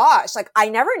 oh my gosh, like I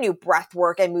never knew breath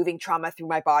work and moving trauma through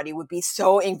my body would be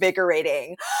so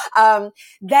invigorating.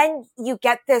 Then you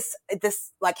get this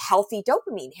like healthy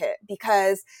dopamine hit,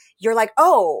 because you're like,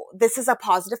 oh, this is a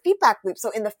positive feedback loop. So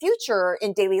in the future,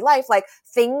 in daily life, like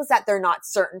things that they're not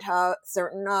certain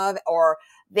of, or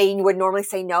they would normally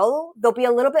say no, they'll be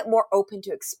a little bit more open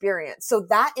to experience. So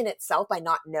that in itself, by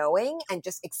not knowing and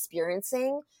just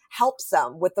experiencing, helps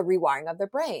them with the rewiring of their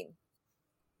brain.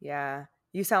 Yeah.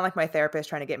 You sound like my therapist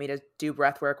trying to get me to do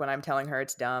breath work when I'm telling her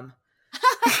it's dumb.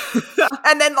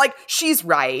 And then like, she's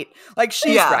right. Like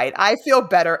she's right. I feel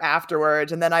better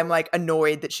afterwards. And then I'm like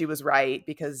annoyed that she was right,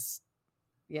 because,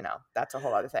 that's a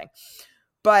whole other thing.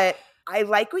 But I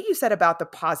like what you said about the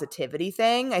positivity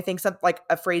thing. I think like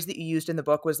a phrase that you used in the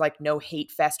book was like, no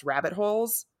hate fest rabbit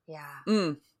holes.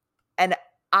 Yeah. And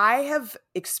I have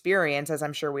experienced, as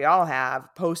I'm sure we all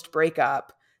have, post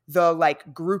breakup, the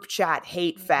like group chat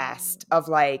hate fest of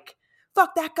like,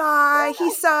 fuck that guy, he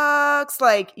sucks,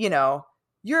 like,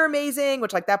 you're amazing,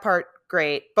 which like that part,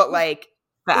 great, but like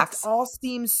it all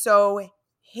seems so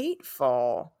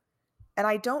hateful, and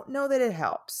I don't know that it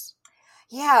helps.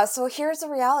 Yeah, so here's the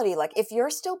reality. Like, if you're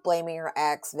still blaming your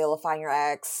ex, vilifying your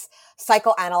ex,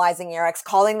 psychoanalyzing your ex,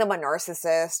 calling them a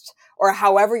narcissist, or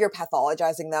however you're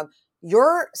pathologizing them,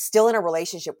 you're still in a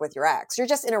relationship with your ex. You're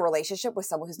just in a relationship with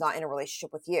someone who's not in a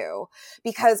relationship with you,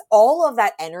 because all of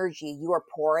that energy you are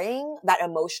pouring, that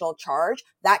emotional charge,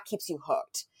 that keeps you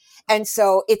hooked. And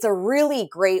so it's a really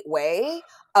great way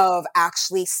of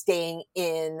actually staying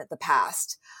in the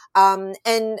past.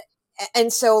 And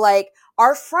so like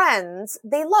our friends,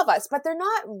 they love us, but they're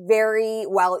not very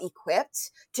well equipped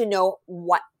to know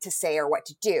what to say or what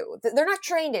to do. They're not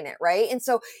trained in it, right? And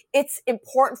so it's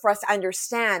important for us to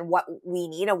understand what we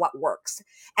need and what works.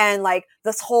 And like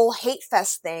this whole hate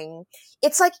fest thing,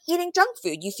 it's like eating junk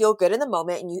food. You feel good in the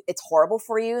moment and it's horrible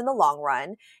for you in the long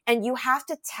run. And you have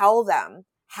to tell them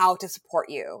how to support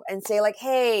you and say like,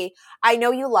 hey, I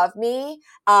know you love me.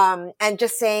 And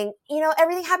just saying,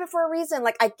 everything happened for a reason.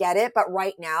 Like, I get it, but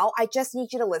right now I just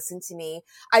need you to listen to me.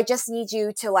 I just need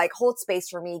you to like hold space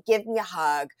for me, give me a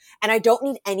hug, and I don't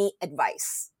need any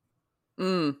advice.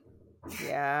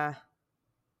 Yeah.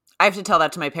 I have to tell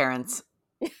that to my parents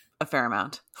a fair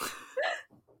amount.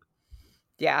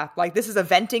 Yeah. Like, this is a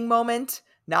venting moment,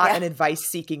 not an advice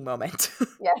seeking moment.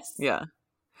 Yes. Yeah.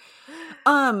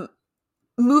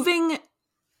 Moving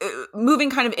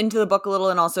kind of into the book a little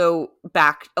and also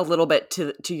back a little bit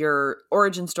to your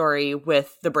origin story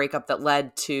with the breakup that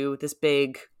led to this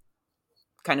big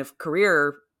kind of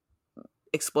career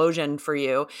explosion for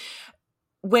you.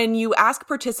 When you ask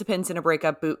participants in a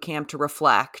breakup boot camp to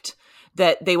reflect,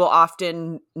 that they will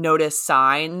often notice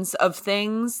signs of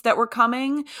things that were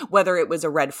coming, whether it was a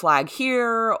red flag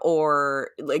here or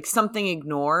like something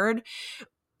ignored.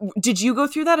 Did you go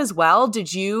through that as well?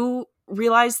 Did you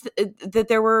realize that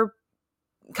there were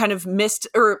kind of missed,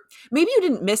 or maybe you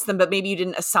didn't miss them, but maybe you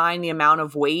didn't assign the amount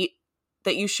of weight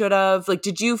that you should have? Like,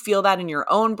 did you feel that in your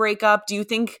own breakup? Do you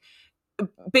think,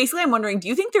 basically I'm wondering, do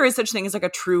you think there is such thing as like a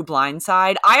true blind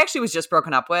side? I actually was just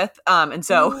broken up with, and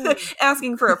so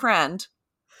asking for a friend.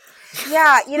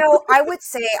 Yeah, I would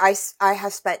say I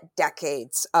have spent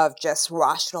decades of just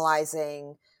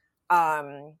rationalizing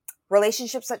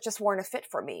relationships that just weren't a fit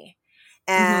for me.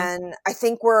 And I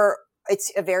think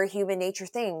it's a very human nature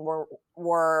thing.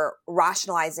 We're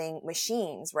rationalizing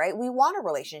machines, right? We want a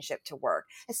relationship to work,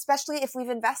 especially if we've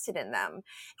invested in them.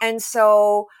 And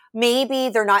so maybe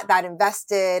they're not that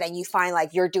invested and you find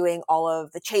like you're doing all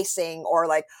of the chasing or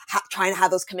like trying to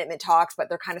have those commitment talks, but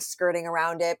they're kind of skirting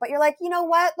around it. But you're like, you know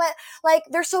what? Like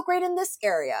they're so great in this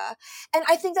area. And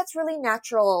I think that's really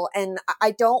natural. And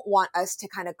I don't want us to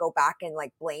kind of go back and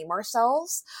like blame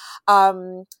ourselves.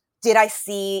 Did I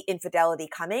see infidelity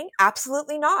coming?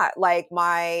 Absolutely not. Like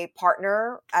my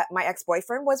partner, my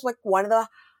ex-boyfriend was like one of the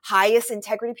highest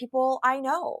integrity people I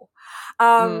know.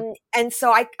 And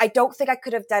so I don't think I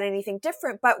could have done anything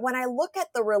different. But when I look at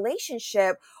the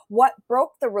relationship, what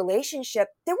broke the relationship,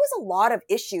 there was a lot of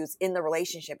issues in the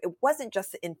relationship. It wasn't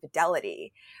just the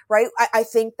infidelity, right? I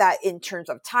think that in terms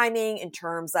of timing, in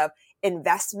terms of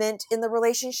investment in the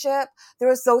relationship, there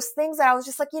was those things that I was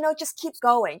just like, just keep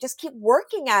going, just keep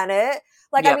working at it.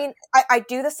 Like, I mean, I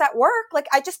do this at work. Like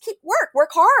I just keep work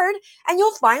hard and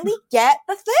you'll finally get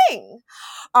the thing.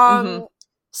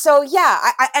 So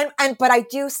yeah, but I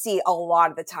do see a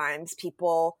lot of the times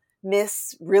people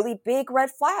miss really big red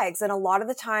flags. And a lot of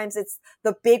the times it's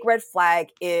the big red flag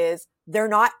is they're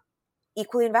not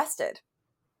equally invested.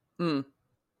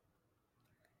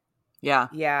 Yeah.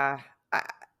 Yeah.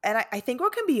 And I think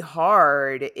what can be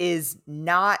hard is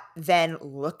not then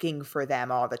looking for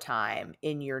them all the time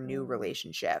in your new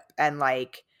relationship. And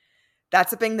like,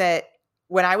 that's the thing that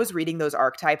when I was reading those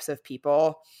archetypes of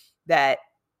people that,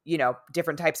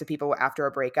 different types of people after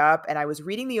a breakup, and I was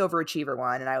reading the overachiever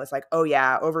one and I was like, oh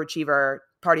yeah, overachiever,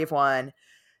 party of one.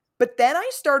 But then I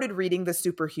started reading the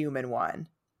superhuman one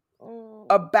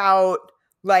about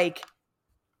like,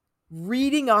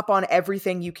 reading up on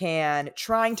everything you can,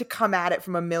 trying to come at it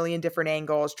from a million different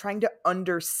angles, trying to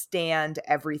understand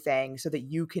everything so that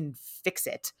you can fix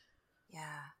it. Yeah.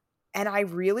 And I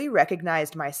really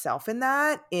recognized myself in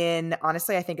that.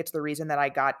 Honestly, I think it's the reason that I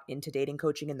got into dating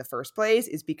coaching in the first place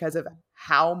is because of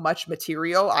how much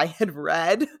material I had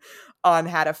read on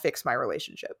how to fix my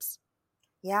relationships.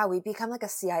 Yeah, we become like a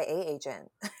CIA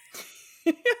agent.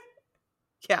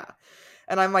 Yeah.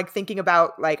 And I'm like thinking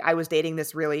about like I was dating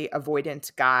this really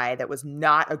avoidant guy that was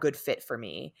not a good fit for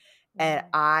me. And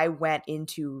I went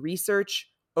into research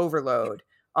overload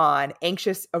on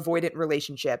anxious avoidant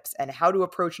relationships and how to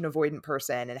approach an avoidant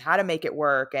person and how to make it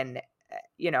work. And,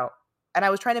 and I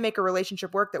was trying to make a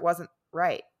relationship work that wasn't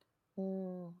right.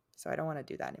 So I don't want to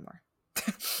do that anymore.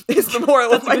 It's the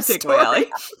moral of my story.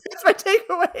 It's my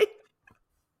takeaway.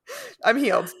 I'm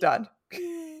healed. Done.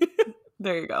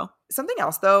 There you go. Something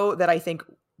else, though, that I think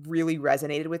really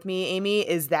resonated with me, Amy,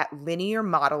 is that linear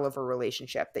model of a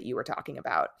relationship that you were talking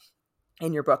about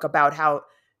in your book, about how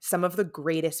some of the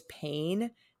greatest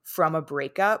pain from a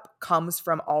breakup comes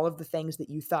from all of the things that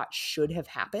you thought should have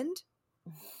happened.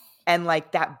 And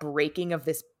like that breaking of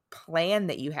this plan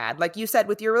that you had, like you said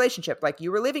with your relationship, like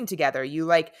you were living together, you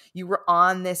were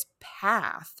on this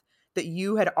path that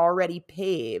you had already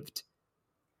paved.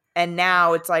 And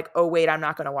now it's like, oh, wait, I'm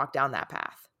not going to walk down that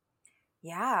path.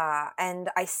 Yeah. And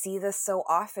I see this so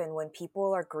often when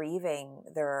people are grieving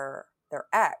their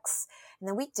ex. And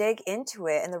then we dig into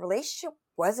it and the relationship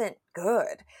wasn't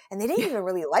good. And they didn't even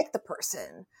really like the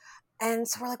person. And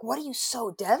so we're like, what are you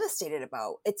so devastated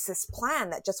about? It's this plan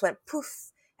that just went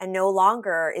poof and no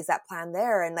longer is that plan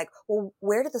there. And like, well,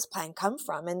 where did this plan come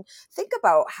from? And think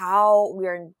about how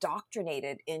we're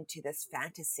indoctrinated into this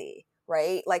fantasy,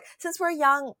 right? Like since we're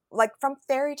young, like from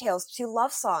fairy tales to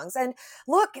love songs. And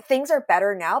look, things are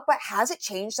better now, but has it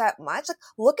changed that much? Like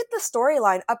look at the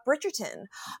storyline of Bridgerton,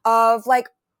 of like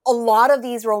a lot of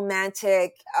these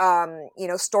romantic,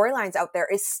 storylines out there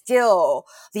is still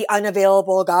the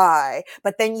unavailable guy,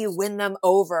 but then you win them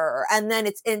over and then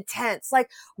it's intense. Like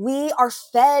we are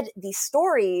fed these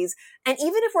stories. And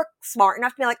even if we're smart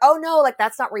enough to be like, oh no, like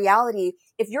that's not reality.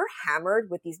 If you're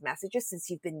hammered with these messages since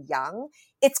you've been young,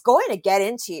 it's going to get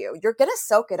into you. You're going to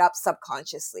soak it up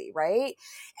subconsciously. Right.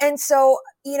 And so,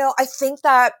 I think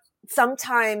that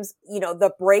sometimes,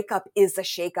 the breakup is the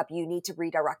shakeup. You need to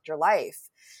redirect your life.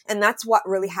 And that's what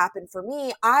really happened for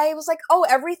me. I was like, oh,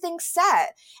 everything's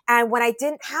set. And when I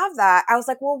didn't have that, I was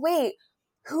like, well, wait,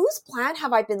 whose plan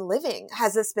have I been living?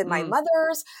 Has this been my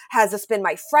mother's? Has this been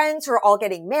my friends who are all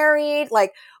getting married?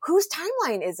 Like, whose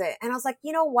timeline is it? And I was like,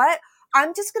 you know what?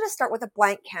 I'm just going to start with a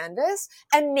blank canvas,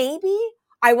 and maybe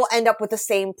I will end up with the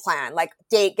same plan, like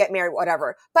date, get married,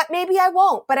 whatever. But maybe I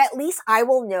won't. But at least I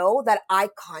will know that I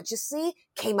consciously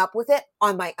came up with it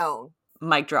on my own.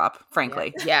 Mic drop,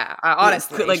 frankly. Yeah.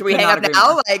 Honestly, like, should we could hang not up agree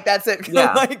now? more. Like that's it.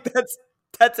 Yeah. Like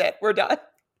that's it. We're done.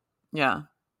 Yeah.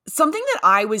 Something that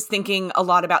I was thinking a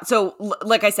lot about. So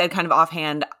like I said, kind of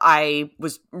offhand, I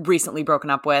was recently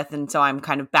broken up with, and so I'm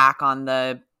kind of back on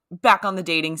the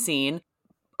dating scene.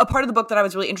 A part of the book that I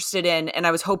was really interested in, and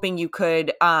I was hoping you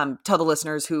could tell the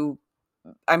listeners who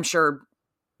I'm sure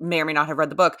may or may not have read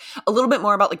the book, a little bit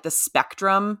more about like the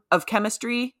spectrum of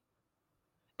chemistry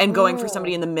and going for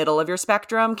somebody in the middle of your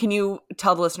spectrum. Can you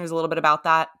tell the listeners a little bit about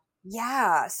that?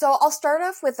 Yeah. So I'll start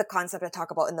off with the concept I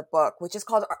talk about in the book, which is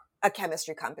called a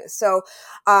chemistry compass. So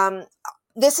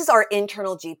this is our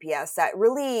internal GPS that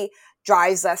really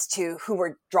drives us to who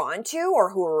we're drawn to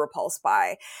or who we're repulsed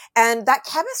by. And that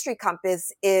chemistry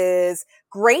compass is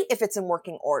great if it's in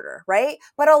working order, right?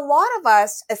 But a lot of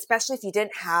us, especially if you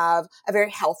didn't have a very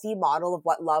healthy model of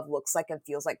what love looks like and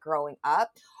feels like growing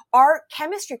up, our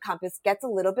chemistry compass gets a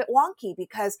little bit wonky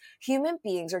because human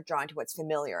beings are drawn to what's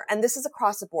familiar. And this is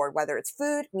across the board, whether it's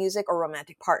food, music, or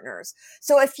romantic partners.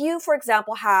 So if you, for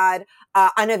example, had an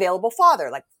unavailable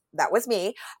father, like that was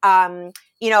me,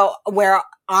 where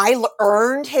I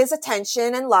earned his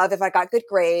attention and love if I got good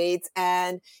grades,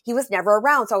 and he was never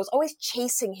around. So I was always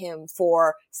chasing him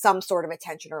for some sort of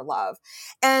attention or love.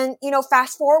 And,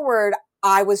 fast forward,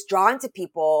 I was drawn to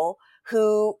people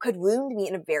who could wound me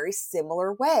in a very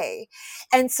similar way.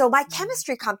 And so my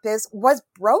chemistry compass was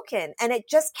broken, and it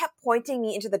just kept pointing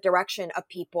me into the direction of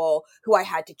people who I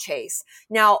had to chase.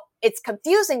 Now, it's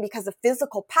confusing because the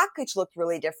physical package looked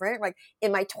really different. Like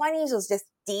in my 20s, it was just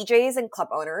DJs and club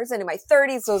owners. And in my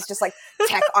 30s, it was just like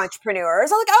tech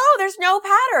entrepreneurs. I'm like, oh, there's no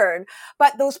pattern.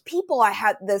 But those people, I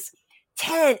had this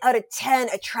 10 out of 10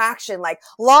 attraction, like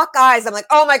lock eyes. I'm like,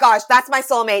 oh my gosh, that's my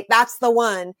soulmate. That's the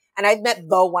one. And I've met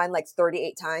the one like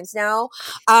 38 times now.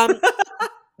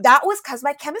 That was because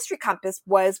my chemistry compass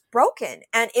was broken.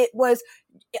 And it was,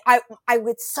 I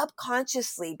would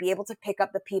subconsciously be able to pick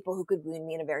up the people who could wound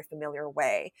me in a very familiar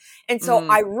way. And so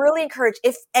I really encourage,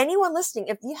 if anyone listening,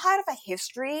 if you have a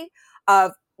history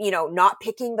of not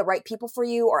picking the right people for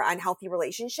you or unhealthy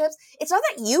relationships, it's not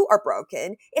that you are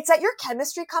broken. It's that your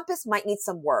chemistry compass might need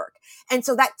some work. And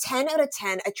so that 10 out of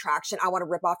 10 attraction, I want to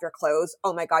rip off your clothes,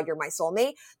 oh my God, you're my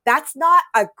soulmate, that's not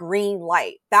a green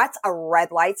light. That's a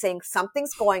red light saying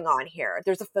something's going on here.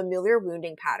 There's a familiar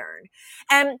wounding pattern.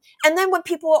 And then when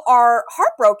people are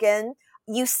heartbroken,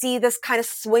 you see this kind of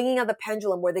swinging of the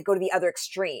pendulum where they go to the other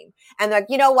extreme. And like,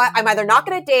 you know what? I'm either not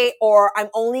going to date or I'm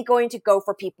only going to go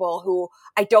for people who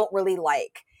I don't really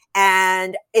like.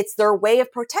 And it's their way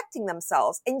of protecting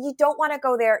themselves. And you don't want to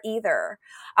go there either.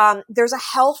 There's a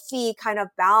healthy kind of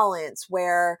balance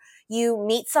where you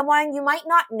meet someone, you might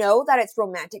not know that it's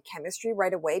romantic chemistry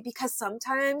right away because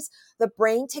sometimes the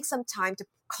brain takes some time to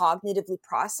cognitively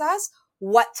process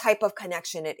what type of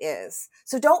connection it is.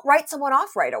 So don't write someone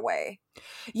off right away.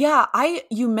 Yeah,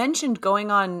 you mentioned going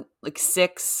on like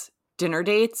 6 dinner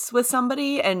dates with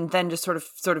somebody and then just sort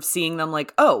of seeing them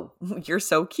like, oh, you're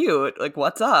so cute. Like,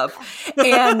 what's up?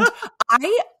 And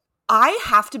I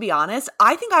have to be honest,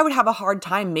 I think I would have a hard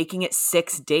time making it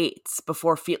 6 dates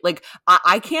before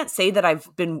I can't say that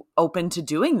I've been open to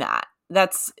doing that.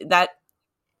 That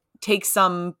takes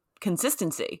some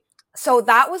consistency. So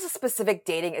that was a specific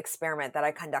dating experiment that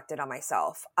I conducted on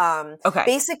myself. Okay.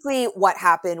 Basically what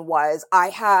happened was I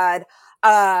had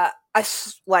a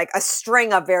like a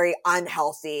string of very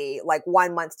unhealthy, like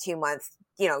 1 month, 2 months,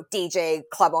 you know, DJ,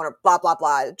 club owner, blah, blah,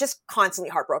 blah, just constantly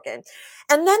heartbroken.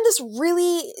 And then this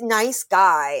really nice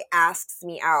guy asks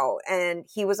me out, and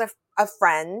he was a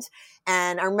friend.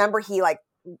 And I remember he like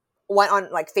went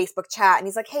on like Facebook chat, and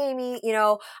he's like, "Hey, Amy, you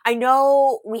know, I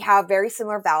know we have very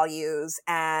similar values,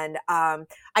 and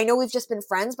I know we've just been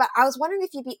friends, but I was wondering if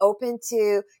you'd be open to,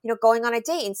 you know, going on a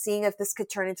date and seeing if this could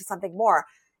turn into something more."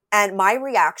 And my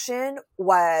reaction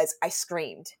was I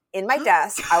screamed in my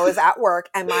desk. I was at work,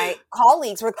 and my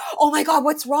colleagues were like, "Oh my God,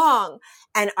 what's wrong?"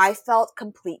 And I felt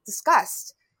complete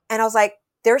disgust. And I was like,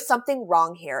 there's something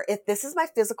wrong here. If this is my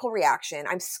physical reaction,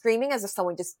 I'm screaming as if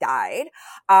someone just died.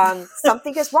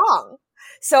 Something is wrong.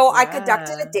 So I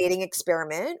conducted a dating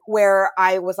experiment where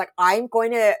I was like, I'm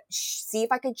going to see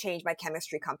if I can change my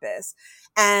chemistry compass.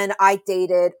 And I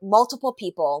dated multiple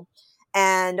people.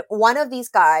 And one of these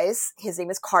guys, his name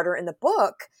is Carter in the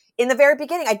book, in the very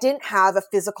beginning, I didn't have a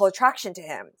physical attraction to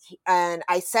him. And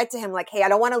I said to him, like, "Hey, I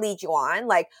don't want to lead you on.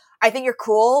 Like, I think you're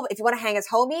cool. If you want to hang as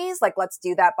homies, like, let's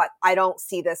do that. But I don't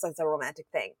see this as a romantic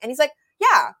thing." And he's like,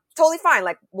 "Yeah, totally fine.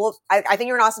 Like, well, I think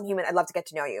you're an awesome human. I'd love to get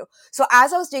to know you." So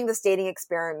as I was doing this dating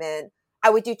experiment,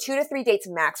 I would do 2 to 3 dates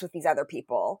max with these other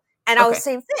people. And I was the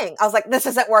same thing. I was like, this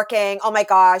isn't working. Oh my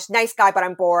gosh, nice guy, but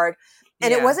I'm bored.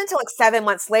 And it wasn't until like 7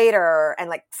 months later and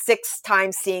like 6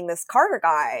 times seeing this Carter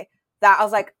guy that I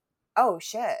was like, oh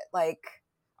shit, like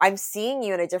I'm seeing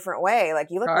you in a different way. Like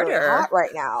you look really hot right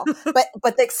now.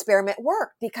 But the experiment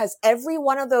worked because every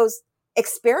one of those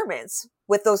experiments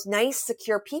with those nice,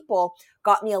 secure people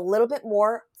got me a little bit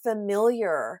more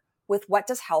familiar with what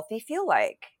does healthy feel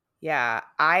like. Yeah.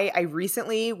 I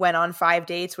recently went on 5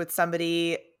 dates with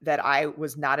somebody that I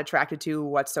was not attracted to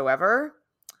whatsoever.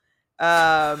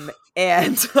 And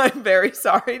I'm very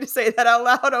sorry to say that out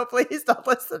loud. Hopefully he's not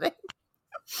listening.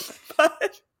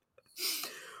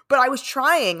 But I was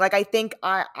trying. Like, I think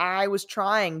I was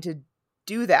trying to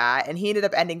do that. And he ended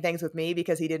up ending things with me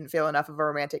because he didn't feel enough of a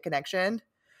romantic connection.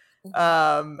 And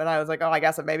I was like, oh, I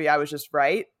guess maybe I was just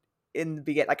right in the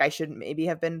beginning. Like, I shouldn't maybe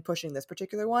have been pushing this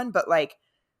particular one. But, like,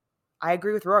 I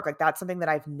agree with Rourke. Like, that's something that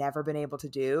I've never been able to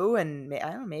do. And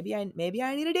I don't know, maybe I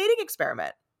need a dating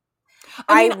experiment.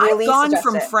 I mean, I've gone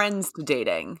from friends to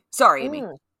dating. Sorry, Amy.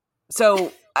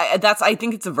 So I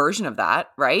think it's a version of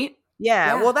that, right?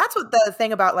 Yeah. Well, that's what the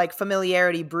thing about like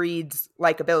familiarity breeds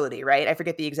likability, right? I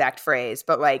forget the exact phrase,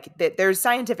 but like there's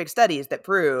scientific studies that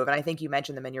prove, and I think you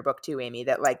mentioned them in your book too, Amy,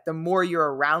 that like the more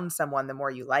you're around someone, the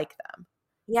more you like them.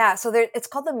 Yeah, so it's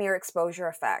called the mere exposure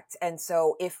effect. And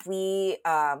so if we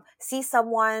see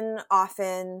someone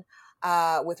often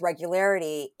with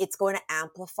regularity, it's going to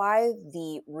amplify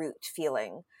the root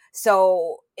feeling.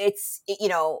 So it's, you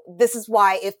know, this is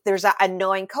why if there's an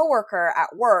annoying coworker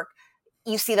at work,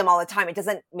 you see them all the time. It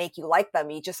doesn't make you like them.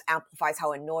 It just amplifies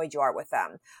how annoyed you are with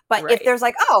them. But if there's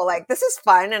like, oh, like this is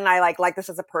fun and I like this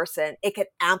as a person, it could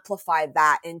amplify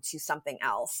that into something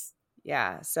else.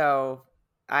 Yeah. So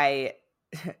I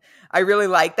really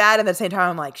like that. And at the same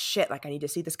time, I'm like, shit, like I need to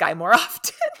see this guy more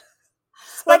often.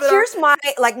 Like here's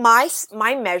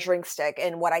my measuring stick,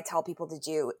 and what I tell people to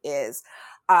do is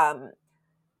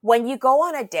when you go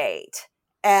on a date,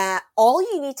 all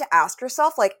you need to ask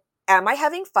yourself, like, am I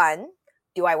having fun?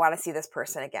 Do I want to see this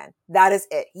person again? That is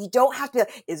it. You don't have to be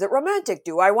like, is it romantic?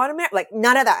 Do I want to marry? Like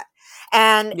none of that.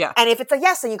 And if it's a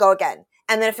yes, then you go again.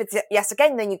 And then if it's a yes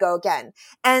again, then you go again.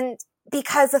 And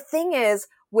because the thing is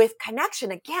with connection,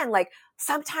 again, like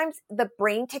sometimes the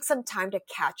brain takes some time to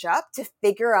catch up to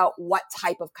figure out what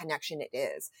type of connection it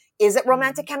is. Is it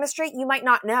romantic chemistry? You might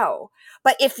not know.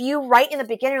 But if you right in the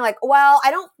beginning, you're like, well,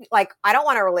 I don't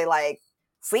want to really like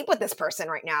sleep with this person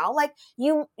right now. Like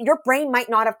your brain might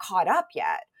not have caught up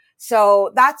yet.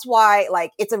 So that's why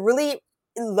like it's a really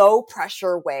low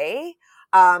pressure way.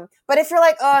 But if you're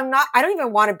like, oh, I don't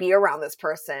even want to be around this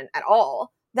person at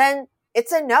all, then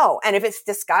it's a no. And if it's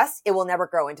discussed, it will never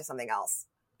grow into something else.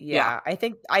 Yeah. I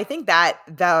think that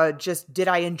did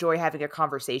I enjoy having a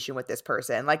conversation with this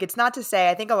person? Like, it's not to say,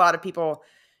 I think a lot of people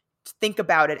think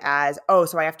about it as, oh,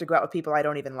 so I have to go out with people I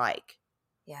don't even like.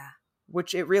 Yeah.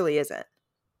 Which it really isn't.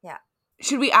 Yeah.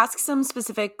 Should we ask some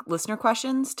specific listener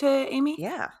questions to Amy?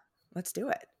 Yeah, let's do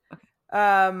it.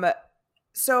 Okay.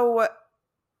 So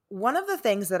one of the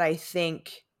things that I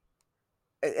think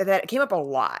that came up a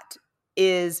lot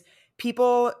is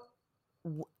people,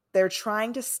 they're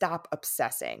trying to stop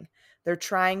obsessing. They're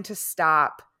trying to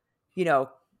stop,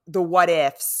 the what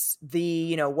ifs,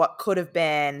 the, what could have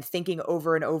been, thinking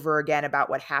over and over again about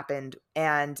what happened.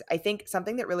 And I think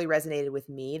something that really resonated with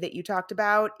me that you talked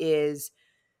about is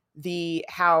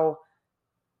how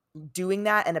doing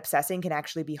that and obsessing can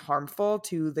actually be harmful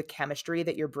to the chemistry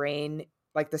that your brain,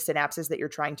 like the synapses that you're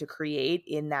trying to create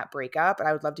in that breakup. And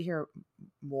I would love to hear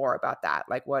more about that,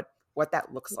 like what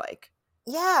that looks like.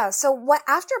 Yeah. So what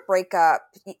after breakup,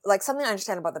 like something I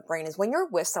understand about the brain is when you're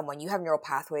with someone, you have neural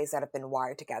pathways that have been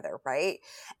wired together, right?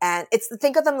 And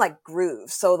think of them like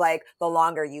grooves. So like the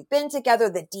longer you've been together,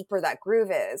 the deeper that groove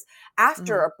is.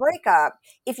 After a breakup,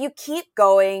 if you keep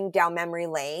going down memory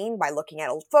lane by looking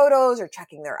at old photos or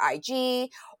checking their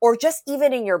IG, or just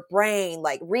even in your brain,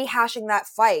 like rehashing that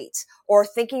fight or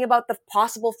thinking about the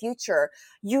possible future,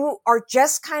 you are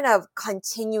just kind of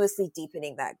continuously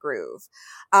deepening that groove.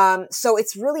 So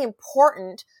it's really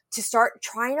important to start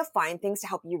trying to find things to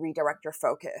help you redirect your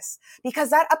focus, because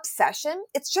that obsession,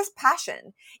 it's just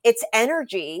passion. It's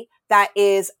energy that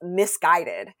is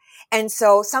misguided. And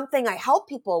so something I help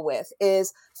people with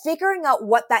is figuring out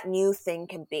what that new thing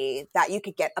can be that you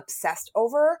could get obsessed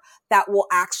over that will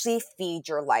actually feed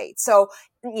your light. So,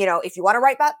 you know, if you want to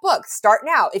write that book, start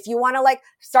now. If you want to like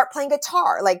start playing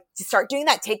guitar, like start doing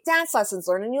that, take dance lessons,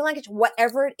 learn a new language,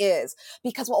 whatever it is.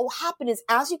 Because what will happen is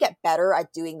as you get better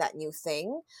at doing that new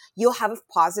thing, you'll have a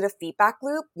positive feedback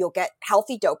loop. You'll get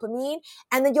healthy dopamine,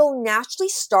 and then you'll naturally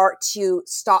start to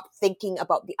stop thinking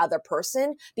about the other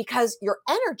person because your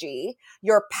energy,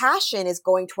 your passion is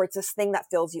going towards this thing that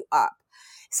fills you up.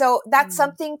 So that's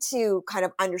something to kind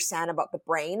of understand about the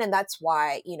brain. And that's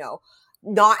why, you know,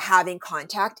 not having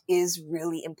contact is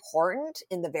really important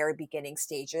in the very beginning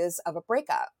stages of a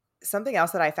breakup. Something else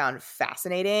that I found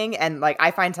fascinating, and like I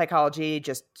find psychology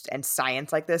just and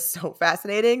science like this so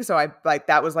fascinating. So I like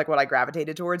that was like what I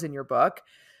gravitated towards in your book.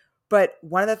 But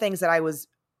one of the things that I was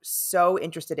so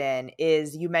interested in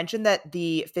is you mentioned that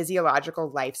the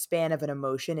physiological lifespan of an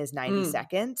emotion is 90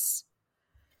 seconds.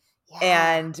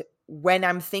 Yeah. And when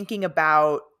I'm thinking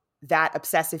about that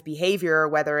obsessive behavior,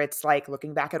 whether it's like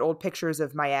looking back at old pictures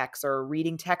of my ex or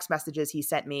reading text messages he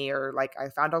sent me, or like I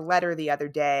found a letter the other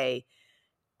day,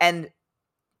 and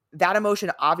that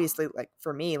emotion obviously, like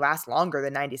for me, lasts longer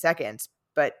than 90 seconds.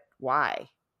 But why?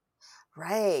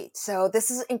 Right. So this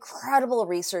is incredible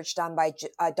research done by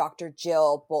Dr.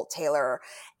 Jill Bolt Taylor.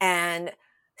 And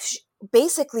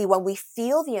basically when we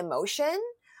feel the emotion,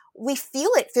 we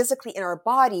feel it physically in our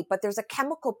body, but there's a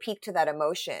chemical peak to that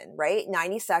emotion, right?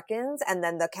 90 seconds. And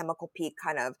then the chemical peak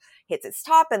kind of hits its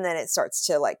top and then it starts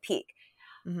to like peak.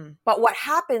 But what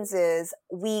happens is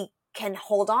we can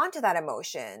hold on to that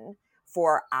emotion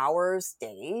for hours,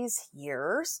 days,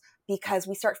 years, because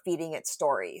we start feeding it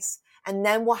stories. And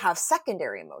then we'll have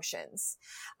secondary emotions.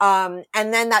 And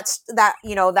then that,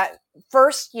 you know, that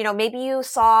first, you know, maybe you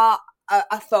saw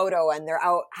a photo and they're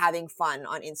out having fun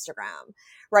on Instagram,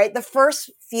 right? The first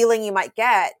feeling you might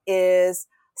get is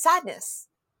sadness.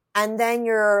 And then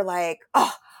you're like,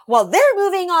 oh, well, they're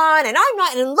moving on and I'm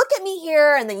not, and look at me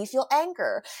here. And then you feel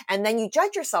anger, and then you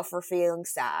judge yourself for feeling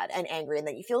sad and angry. And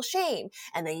then you feel shame.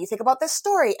 And then you think about this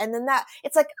story. And then that,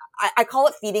 it's like, I call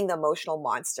it feeding the emotional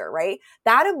monster, right?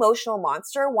 That emotional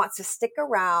monster wants to stick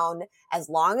around as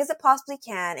long as it possibly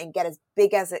can and get as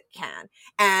big as it can.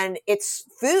 And its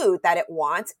food that it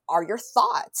wants are your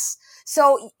thoughts.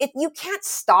 So if you can't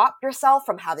stop yourself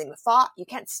from having the thought, you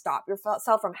can't stop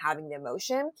yourself from having the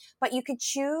emotion, but you can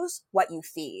choose what you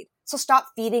feed. So stop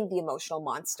feeding the emotional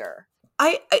monster.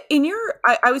 I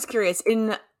was curious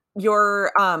in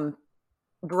your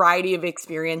variety of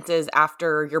experiences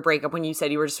after your breakup, when you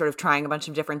said you were just sort of trying a bunch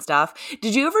of different stuff.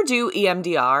 Did you ever do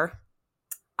EMDR?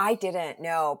 I didn't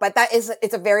know, but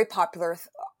it's a very popular,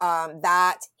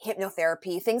 that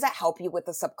hypnotherapy, things that help you with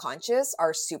the subconscious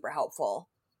are super helpful.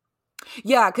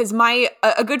 Yeah, because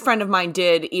a good friend of mine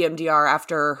did EMDR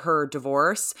after her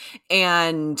divorce,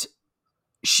 and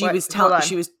what's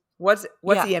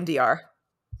EMDR?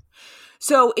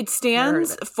 So it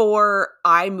stands for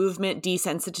eye movement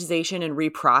desensitization and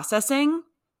reprocessing.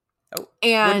 Oh,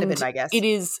 and wouldn't have been my guess. It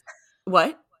is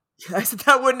what?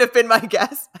 That wouldn't have been my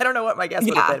guess. I don't know what my guess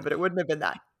would have been, but it wouldn't have been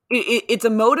that. It's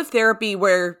a mode of therapy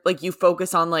where like you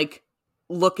focus on like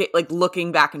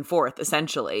looking back and forth,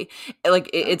 essentially. Like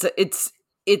it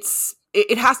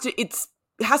has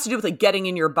to do with like getting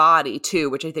in your body too,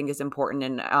 which I think is important.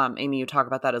 And Amy, you talk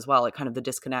about that as well, like kind of the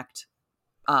disconnect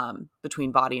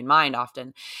between body and mind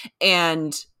often.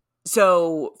 And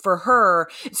so for her,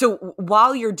 so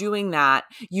while you're doing that,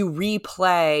 you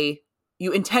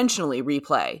intentionally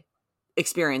replay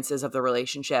experiences of the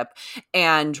relationship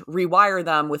and rewire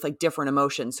them with like different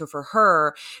emotions. So for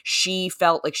her, she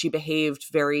felt like she behaved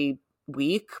very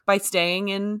weak by staying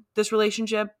in this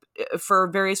relationship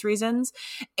for various reasons.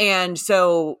 And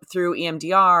so through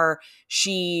EMDR,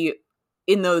 she,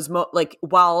 in those like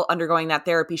while undergoing that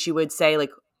therapy, she would say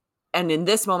like, and in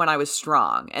this moment I was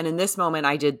strong, and in this moment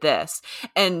I did this.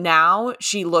 And now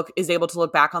she is able to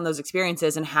look back on those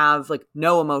experiences and have like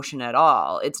no emotion at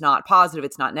all. It's not positive,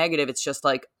 it's not negative, it's just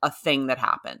like a thing that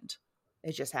happened.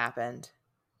 It just happened.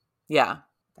 Yeah.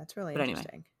 That's really But interesting.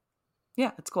 Anyway.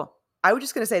 Yeah, it's cool. I was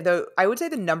just going to say, though, I would say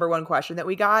the number one question that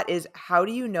we got is, how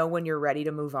do you know when you're ready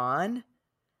to move on?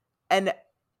 And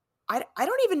I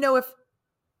don't even know if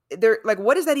they're like,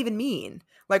 what does that even mean?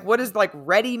 Like, what does like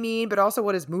ready mean? But also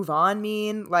what does move on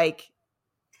mean? Like,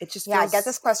 it just Yeah, feels... I get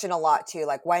this question a lot too.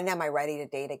 Like, when am I ready to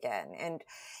date again? And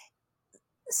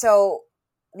so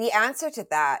the answer to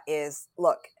that is,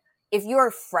 look, if you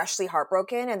are freshly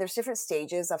heartbroken, and there's different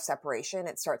stages of separation,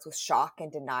 it starts with shock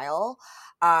and denial.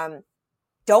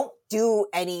 Don't do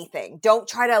anything. Don't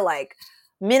try to like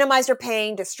minimize your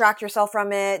pain, distract yourself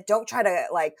from it. Don't try to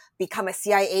like become a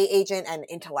CIA agent and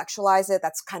intellectualize it.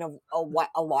 That's kind of what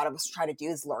a lot of us try to do,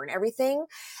 is learn everything.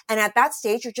 And at that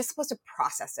stage, you're just supposed to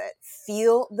process it,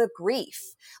 feel the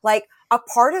grief. Like, a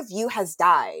part of you has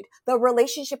died. The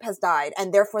relationship has died.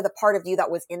 And therefore the part of you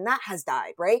that was in that has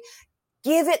died, right?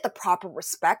 Give it the proper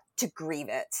respect to grieve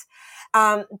it.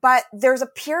 But there's a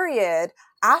period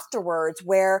afterwards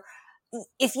where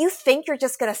if you think you're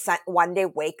just going to one day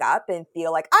wake up and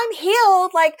feel like I'm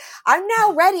healed, like I'm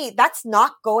now ready, that's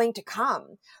not going to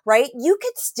come, right? You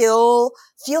could still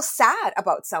feel sad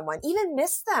about someone, even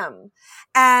miss them,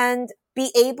 and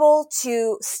be able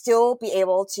to still be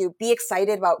able to be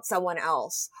excited about someone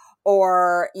else,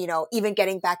 or, you know, even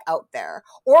getting back out there.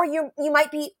 Or you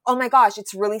might be, oh my gosh,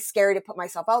 it's really scary to put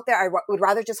myself out there. I would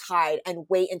rather just hide and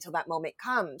wait until that moment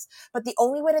comes. But the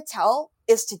only way to tell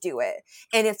is to do it.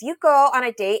 And if you go on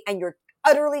a date and you're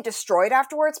utterly destroyed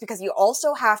afterwards, because you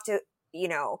also have to, you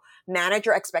know, manage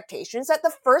your expectations, that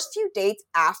the first few dates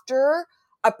after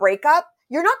a breakup,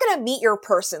 you're not going to meet your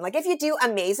person. Like, if you do,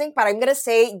 amazing, but I'm going to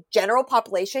say general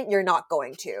population, you're not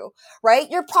going to,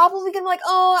 right? You're probably going to like,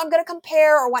 oh, I'm going to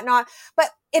compare or whatnot.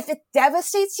 But if it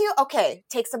devastates you, okay,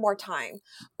 take some more time.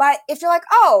 But if you're like,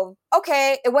 oh,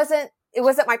 okay, it wasn't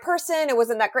my person, it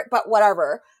wasn't that great, but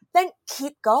whatever, then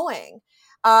keep going.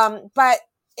 But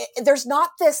there's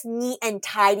not this neat and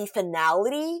tidy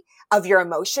finality of your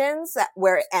emotions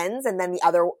where it ends and then the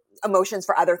other emotions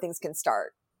for other things can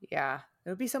start. Yeah. It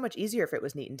would be so much easier if it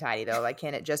was neat and tidy, though. Like,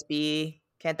 can't that just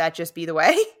be the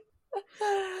way?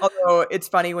 Although it's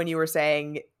funny when you were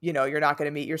saying, you know, you're not going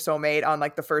to meet your soulmate on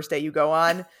like the first date you go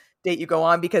on,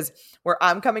 because where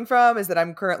I'm coming from is that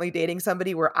I'm currently dating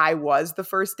somebody where I was the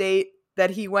first date that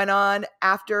he went on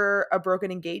after a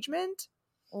broken engagement.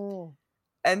 Mm.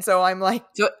 And so I'm like,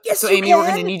 so Amy, we're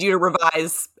going to need you to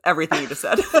revise everything you just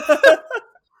said.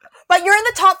 But you're in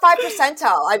the top 5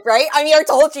 percentile, right? I mean, I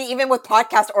told you, even with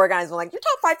podcast organizing, like, you're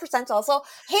top 5 percentile. So,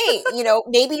 hey, you know,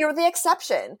 maybe you're the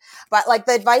exception. But like,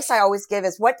 the advice I always give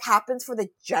is what happens for the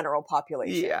general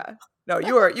population. Yeah. No,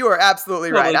 you are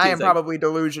absolutely right. I am probably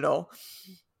delusional,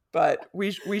 but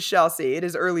we shall see. It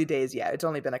is early days yet. It's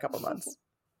only been a couple months.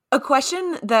 A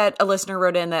question that a listener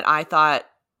wrote in that I thought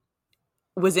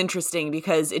was interesting,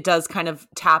 because it does kind of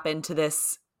tap into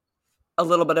this, a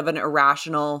little bit of an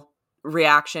irrational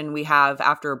reaction we have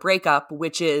after a breakup,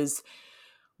 which is,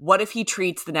 what if he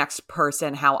treats the next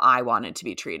person how I wanted to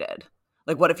be treated?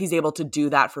 Like, what if he's able to do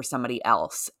that for somebody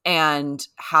else, and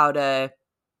how to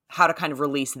kind of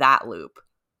release that loop?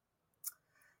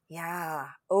 Yeah.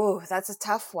 Oh, that's a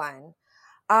tough one.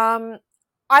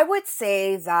 I would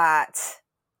say that,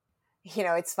 you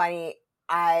know, it's funny.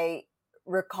 I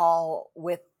recall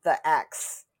with the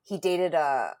ex, he dated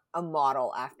a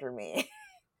model after me.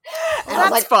 And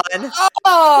that's like, fun.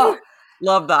 Oh,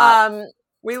 love that.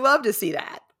 We love to see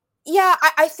that. Yeah,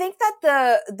 I think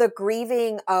that the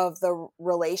grieving of the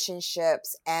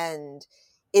relationships end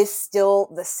is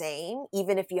still the same,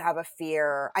 even if you have a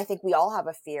fear. I think we all have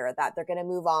a fear that they're going to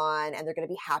move on and they're going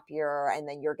to be happier, and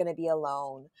then you're going to be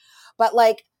alone. But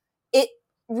like, it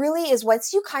really is,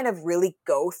 once you kind of really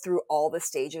go through all the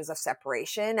stages of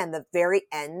separation, and the very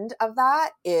end of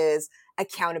that is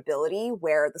accountability,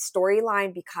 where the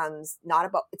storyline becomes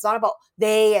it's not about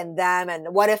they and them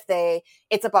and what if they,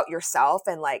 it's about yourself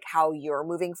and like how you're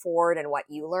moving forward and what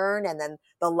you learn. And then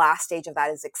the last stage of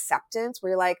that is acceptance, where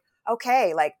you're like,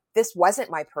 okay, like, this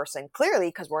wasn't my person, clearly,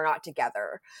 because we're not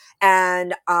together.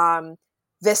 And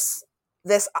this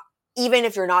even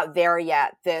if you're not there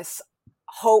yet, this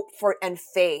hope for and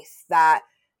faith that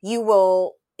you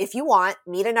will, if you want,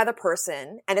 meet another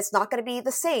person, and it's not going to be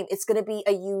the same. It's going to be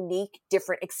a unique,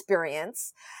 different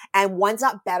experience, and one's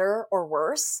not better or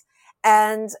worse.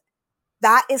 And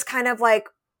that is kind of like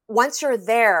once you're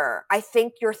there, I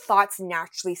think your thoughts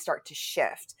naturally start to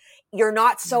shift. You're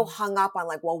not so hung up on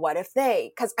like, well, what if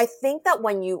they? Because I think that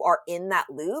when you are in that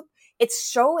loop, it's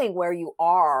showing where you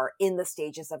are in the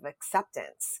stages of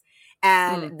acceptance.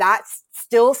 And that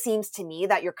still seems to me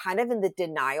that you're kind of in the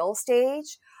denial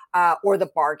stage or the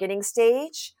bargaining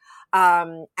stage.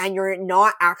 And you're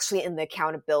not actually in the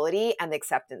accountability and the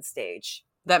acceptance stage.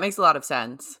 That makes a lot of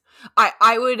sense.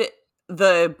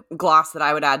 The gloss that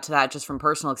I would add to that just from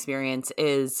personal experience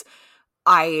is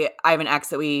I have an ex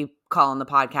that we call on the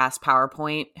podcast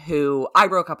PowerPoint, who I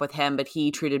broke up with him, but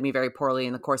he treated me very poorly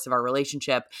in the course of our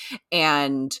relationship.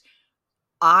 And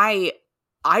I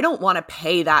don't want to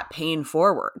pay that pain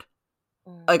forward.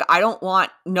 Like, I don't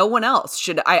want, no one else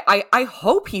should. I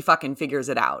hope he fucking figures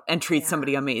it out and treats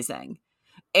somebody amazing.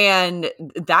 And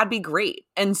that'd be great.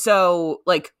 And so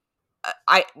like,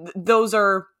 those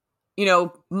are, you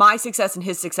know, my success and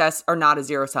his success are not a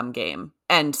zero-sum game,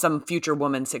 and some future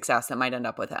woman's success that might end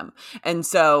up with him. And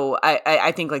so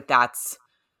I think like that's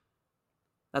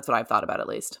what I've thought about, at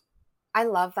least. I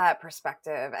love that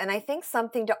perspective. And I think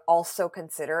something to also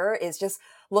consider is just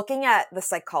looking at the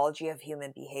psychology of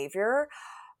human behavior.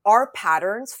 Our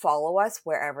patterns follow us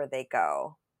wherever they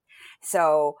go.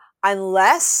 So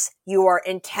unless you are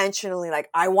intentionally like,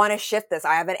 I want to shift this,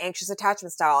 I have an anxious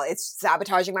attachment style, it's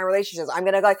sabotaging my relationships, I'm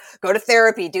going to like go to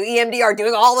therapy, do EMDR,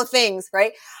 doing all the things,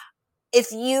 right?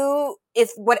 If you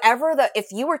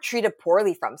were treated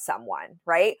poorly from someone,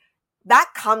 right? That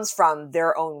comes from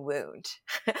their own wound.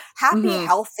 Happy,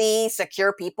 healthy,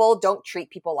 secure people don't treat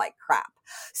people like crap.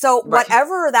 So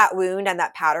whatever that wound and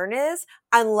that pattern is,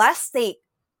 unless they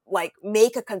like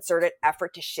make a concerted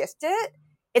effort to shift it,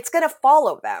 it's going to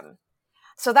follow them.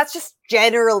 So that's just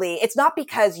generally, it's not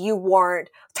because you weren't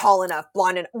tall enough,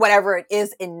 blonde, enough, whatever it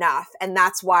is enough. And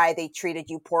that's why they treated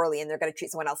you poorly and they're going to treat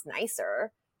someone else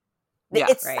nicer. Yeah,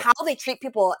 how they treat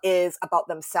people is about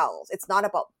themselves. It's not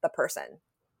about the person.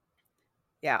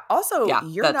 Yeah. Also,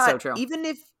 you're that's not, so true. even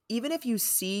if you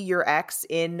see your ex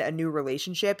in a new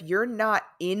relationship, you're not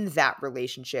in that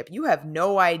relationship. You have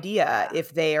no idea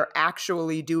if they are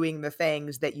actually doing the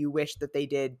things that you wish that they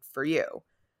did for you.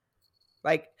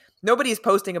 Like, nobody's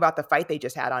posting about the fight they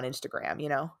just had on Instagram, you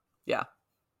know? Yeah.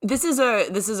 This is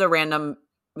a random,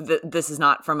 this is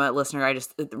not from a listener. I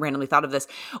just randomly thought of this.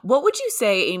 What would you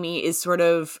say, Amy, is sort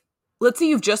of, let's say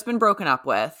you've just been broken up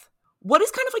with. What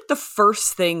is kind of like the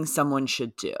first thing someone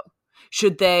should do?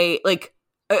 Should they, like,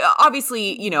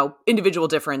 obviously, you know, individual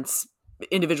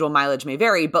mileage may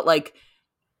vary, but like,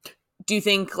 do you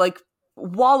think like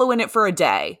wallow in it for a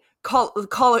day?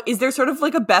 Is there sort of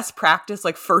like a best practice,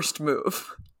 like first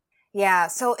move? Yeah.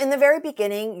 So in the very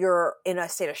beginning, you're in a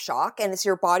state of shock, and it's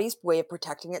your body's way of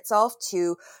protecting itself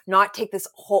to not take this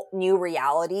whole new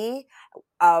reality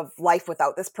of life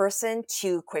without this person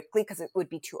too quickly, because it would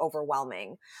be too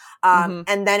overwhelming. And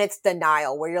then it's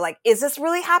denial, where you're like, is this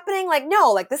really happening? Like,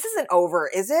 no, like this isn't over,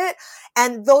 is it?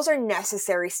 And those are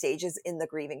necessary stages in the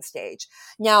grieving stage.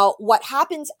 Now, what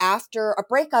happens after a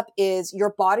breakup is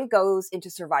your body goes into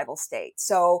survival state.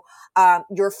 So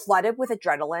you're flooded with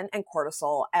adrenaline and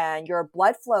cortisol, and your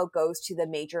blood flow goes to the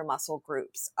major muscle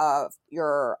groups of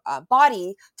your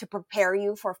body to prepare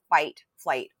you for fight,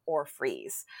 flight, or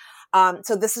freeze.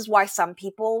 So this is why some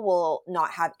people will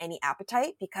not have any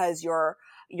appetite, because your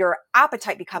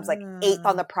appetite becomes like 8th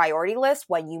on the priority list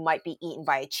when you might be eaten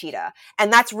by a cheetah.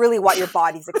 And that's really what your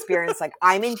body's experienced. Like,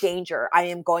 I'm in danger. I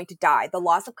am going to die. The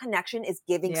loss of connection is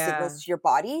giving signals to your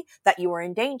body that you are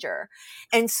in danger.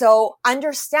 And so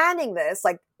understanding this,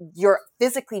 like you're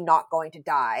physically not going to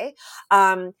die,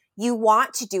 you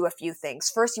want to do a few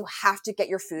things. First, you have to get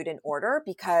your food in order,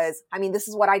 because, I mean, this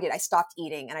is what I did. I stopped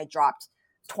eating and I dropped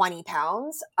 20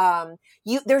 pounds.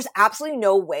 There's absolutely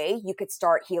no way you could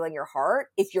start healing your heart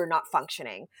if you're not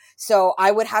functioning. So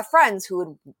I would have friends who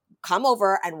would come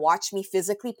over and watch me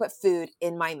physically put food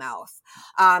in my mouth.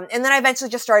 And then I eventually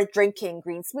just started drinking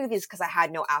green smoothies because I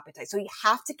had no appetite. So you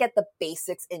have to get the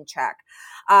basics in check.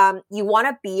 You want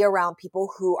to be around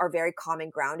people who are very calm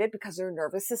and grounded, because their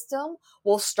nervous system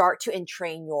will start to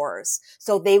entrain yours.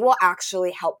 So they will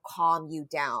actually help calm you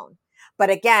down.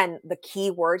 But again, the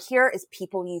key word here is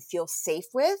people you feel safe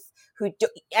with,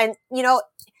 and you know,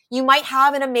 you might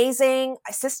have an amazing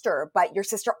sister, but your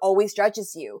sister always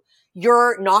judges you.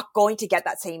 You're not going to get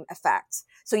that same effect.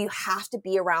 So you have to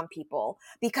be around people,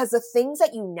 because the things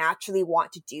that you naturally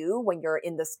want to do when you're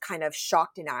in this kind of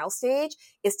shock denial stage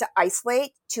is to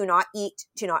isolate, to not eat,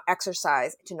 to not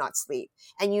exercise, to not sleep.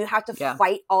 And you have to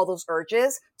fight all those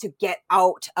urges to get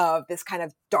out of this kind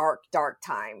of dark, dark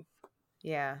time.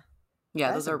 Yeah.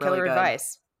 Yeah, that's those are killer really good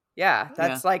advice. Yeah,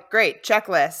 that's like great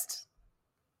checklist.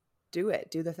 Do it.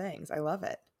 Do the things. I love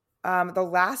it. The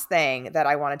last thing that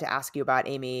I wanted to ask you about,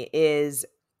 Amy, is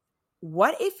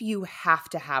what if you have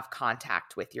to have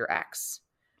contact with your ex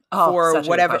for such a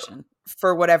good question.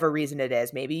 for whatever reason it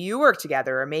is? Maybe you work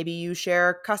together, or maybe you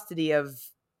share custody of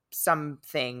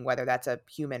something, whether that's a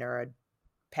human or a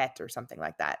pet or something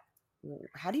like that.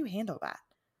 How do you handle that?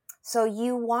 So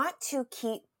you want to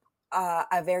keep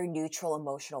a very neutral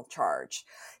emotional charge.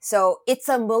 So it's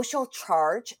emotional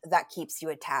charge that keeps you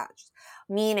attached,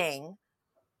 meaning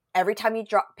every time you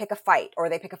pick a fight or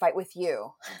they pick a fight with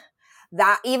you,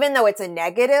 that even though it's a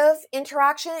negative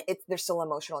interaction, there's still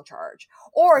emotional charge.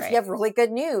 Or if you have really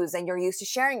good news and you're used to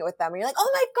sharing it with them and you're like,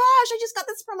 oh my gosh, I just got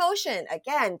this promotion.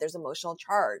 Again, there's emotional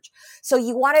charge. So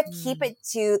you want to keep it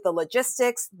to the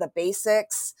logistics, the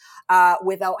basics,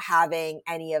 without having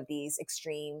any of these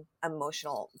extreme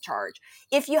emotional charge.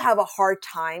 If you have a hard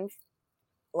time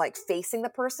like facing the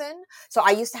person. So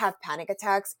I used to have panic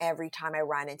attacks every time I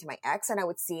ran into my ex, and I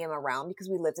would see him around because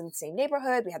we lived in the same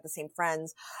neighborhood. We had the same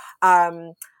friends.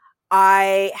 What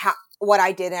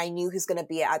I did, and I knew who's going to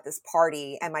be at this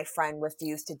party, and my friend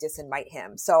refused to disinvite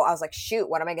him. So I was like, shoot,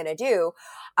 what am I going to do?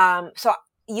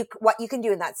 What you can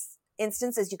do in that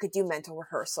instance is you could do mental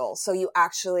rehearsal. So you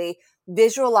actually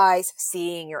visualize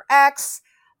seeing your ex,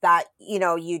 that,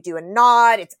 you do a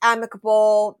nod, it's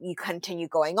amicable, you continue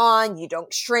going on, you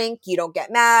don't shrink, you don't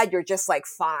get mad, you're just like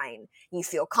fine. You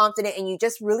feel confident and you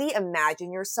just really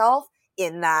imagine yourself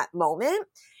in that moment.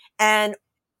 And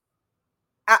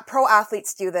pro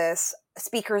athletes do this,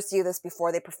 speakers do this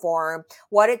before they perform.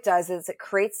 What it does is it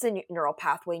creates a neural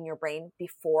pathway in your brain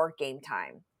before game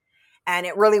time. And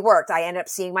it really worked. I ended up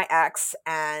seeing my ex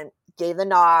and gave the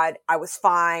nod. I was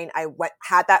fine. I went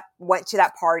to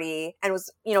that party, and it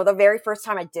was, the very first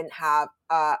time I didn't have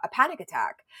a panic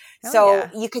attack.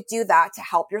 You could do that to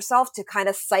help yourself, to kind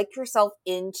of psych yourself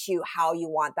into how you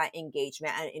want that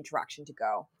engagement and interaction to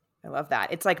go. I love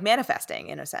that. It's like manifesting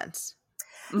in a sense.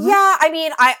 Mm-hmm. Yeah, I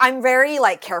mean, I'm very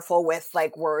like careful with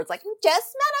like words like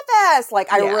just manifest.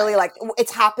 Like I really like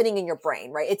it's happening in your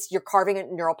brain, right? You're carving a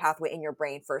neural pathway in your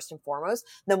brain first and foremost.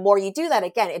 The more you do that,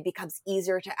 again, it becomes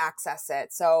easier to access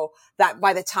it. So that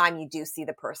by the time you do see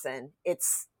the person,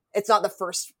 it's not the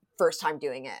first time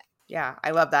doing it. Yeah,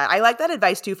 I love that. I like that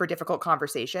advice too for difficult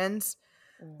conversations.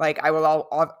 Like I will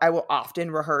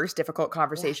often rehearse difficult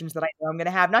conversations that I know I'm going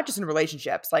to have, not just in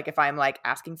relationships, like if I'm like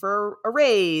asking for a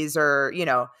raise or,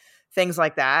 things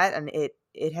like that. And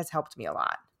it has helped me a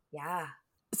lot. Yeah.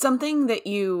 Something that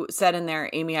you said in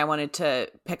there, Amy, I wanted to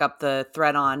pick up the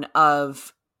thread on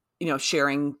of,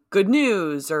 sharing good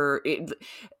news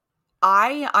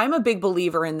I'm a big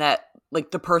believer in that, like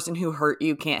the person who hurt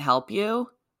you can't help you.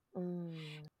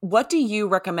 What do you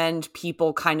recommend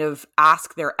people kind of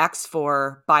ask their ex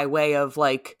for by way of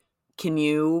like, can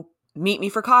you meet me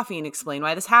for coffee and explain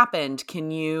why this happened?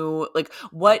 Can you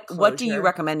what do you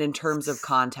recommend in terms of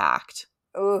contact?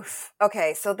 Oof.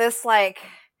 Okay. So this like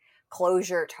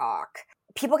closure talk,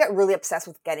 people get really obsessed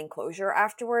with getting closure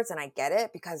afterwards. And I get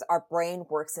it because our brain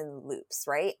works in loops,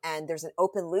 right? And there's an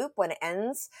open loop when it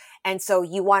ends. And so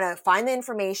you want to find the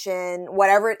information,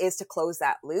 whatever it is to close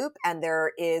that loop. And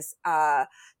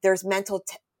there's mental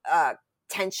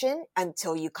tension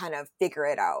until you kind of figure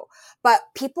it out. But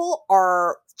people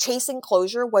are chasing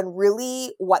closure when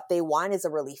really what they want is a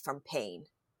relief from pain.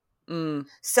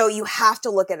 So you have to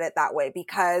look at it that way,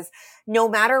 because no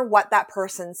matter what that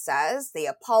person says, they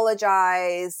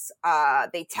apologize,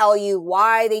 they tell you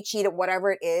why they cheated,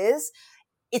 whatever it is,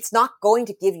 it's not going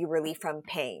to give you relief from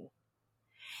pain.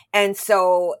 And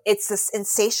so it's this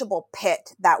insatiable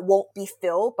pit that won't be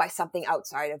filled by something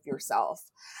outside of yourself.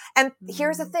 And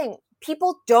here's the thing.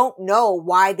 People don't know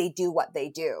why they do what they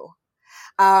do.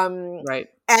 Right.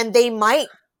 And they might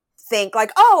think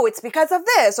like, oh, it's because of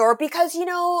this, or because,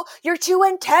 you're too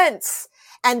intense,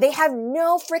 and they have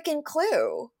no freaking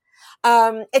clue.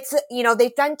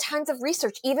 They've done tons of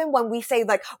research. Even when we say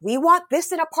like, we want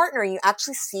this in a partner, you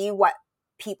actually see what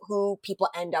who people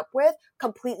end up with,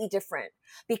 completely different,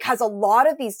 because a lot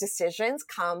of these decisions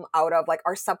come out of like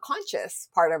our subconscious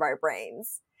part of our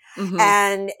brains. Mm-hmm.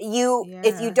 And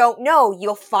if you don't know,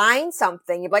 you'll find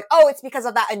something. You're like, oh, it's because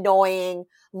of that annoying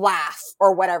laugh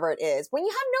or whatever it is, when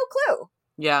you have no clue.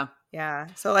 Yeah. Yeah.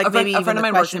 So like a friend of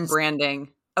mine works in branding.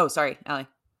 Oh, sorry, Allie.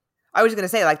 I was going to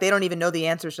say, like, they don't even know the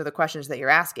answers to the questions that you're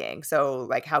asking. So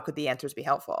like, how could the answers be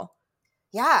helpful?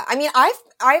 Yeah. I mean,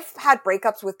 I've had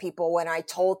breakups with people when I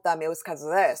told them it was because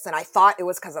of this and I thought it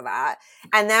was because of that.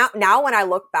 And now when I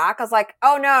look back, I was like,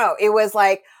 oh no, it was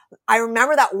like, I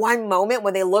remember that one moment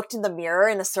when they looked in the mirror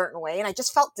in a certain way and I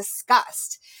just felt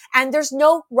disgust. And there's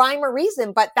no rhyme or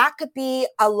reason, but that could be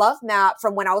a love map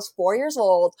from when I was 4 years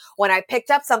old, when I picked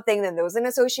up something, then there was an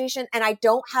association, and I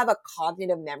don't have a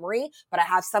cognitive memory, but I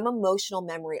have some emotional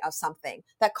memory of something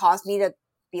that caused me to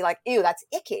be like, ew, that's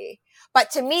icky. But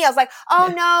to me, I was like,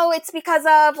 oh no, it's because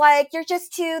of like, you're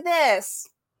just too this.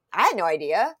 I had no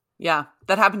idea. Yeah,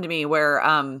 that happened to me where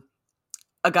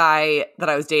a guy that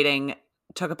I was dating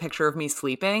took a picture of me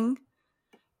sleeping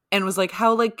and was like,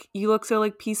 how like you look so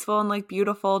like peaceful and like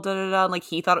beautiful, da da da. And like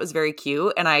he thought it was very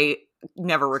cute, and I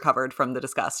never recovered from the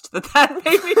disgust that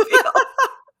made me feel.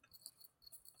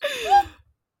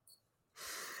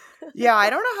 Yeah, I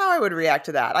don't know how I would react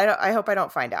to that. I hope I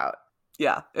don't find out.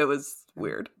 Yeah, it was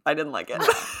weird. I didn't like it.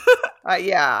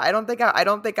 Yeah, I don't think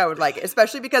I would like it,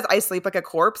 especially because I sleep like a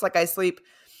corpse. Like I sleep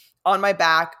on my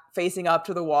back, facing up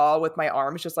to the wall with my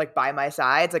arms just like by my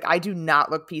sides. Like I do not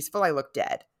look peaceful. I look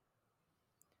dead.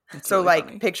 That's so really like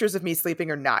funny. pictures of me sleeping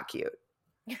are not cute.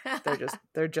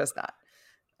 They're just not.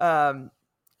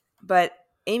 But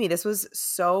Amy, this was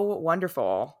so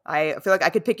wonderful. I feel like I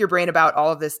could pick your brain about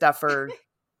all of this stuff for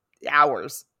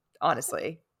hours,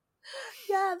 honestly.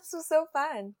 Yeah, this was so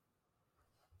fun.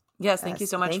 Yes, thank you Yes,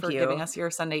 so much thank for you. giving us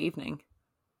your Sunday evening.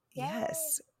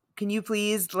 Yes. Can you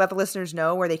please let the listeners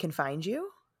know where they can find you?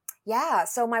 Yeah,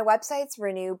 so my website's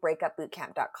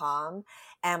renewbreakupbootcamp.com,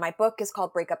 and my book is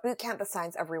called Breakup Bootcamp, The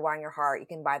Science of Rewiring Your Heart. You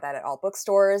can buy that at all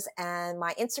bookstores, and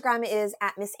my Instagram is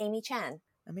at Miss Amy Chen.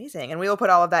 Amazing. And we will put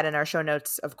all of that in our show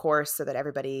notes, of course, so that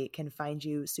everybody can find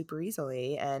you super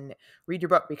easily and read your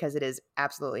book, because it is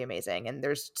absolutely amazing. And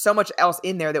there's so much else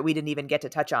in there that we didn't even get to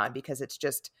touch on, because it's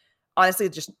just, honestly,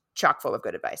 just chock full of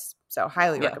good advice. So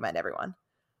highly recommend everyone.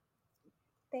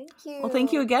 Thank you. Well,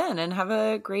 thank you again, and have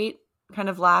a great kind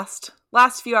of last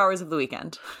few hours of the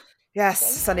weekend. Yes,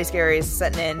 Sunday Scaries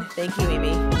setting in. Thank you,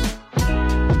 Amy.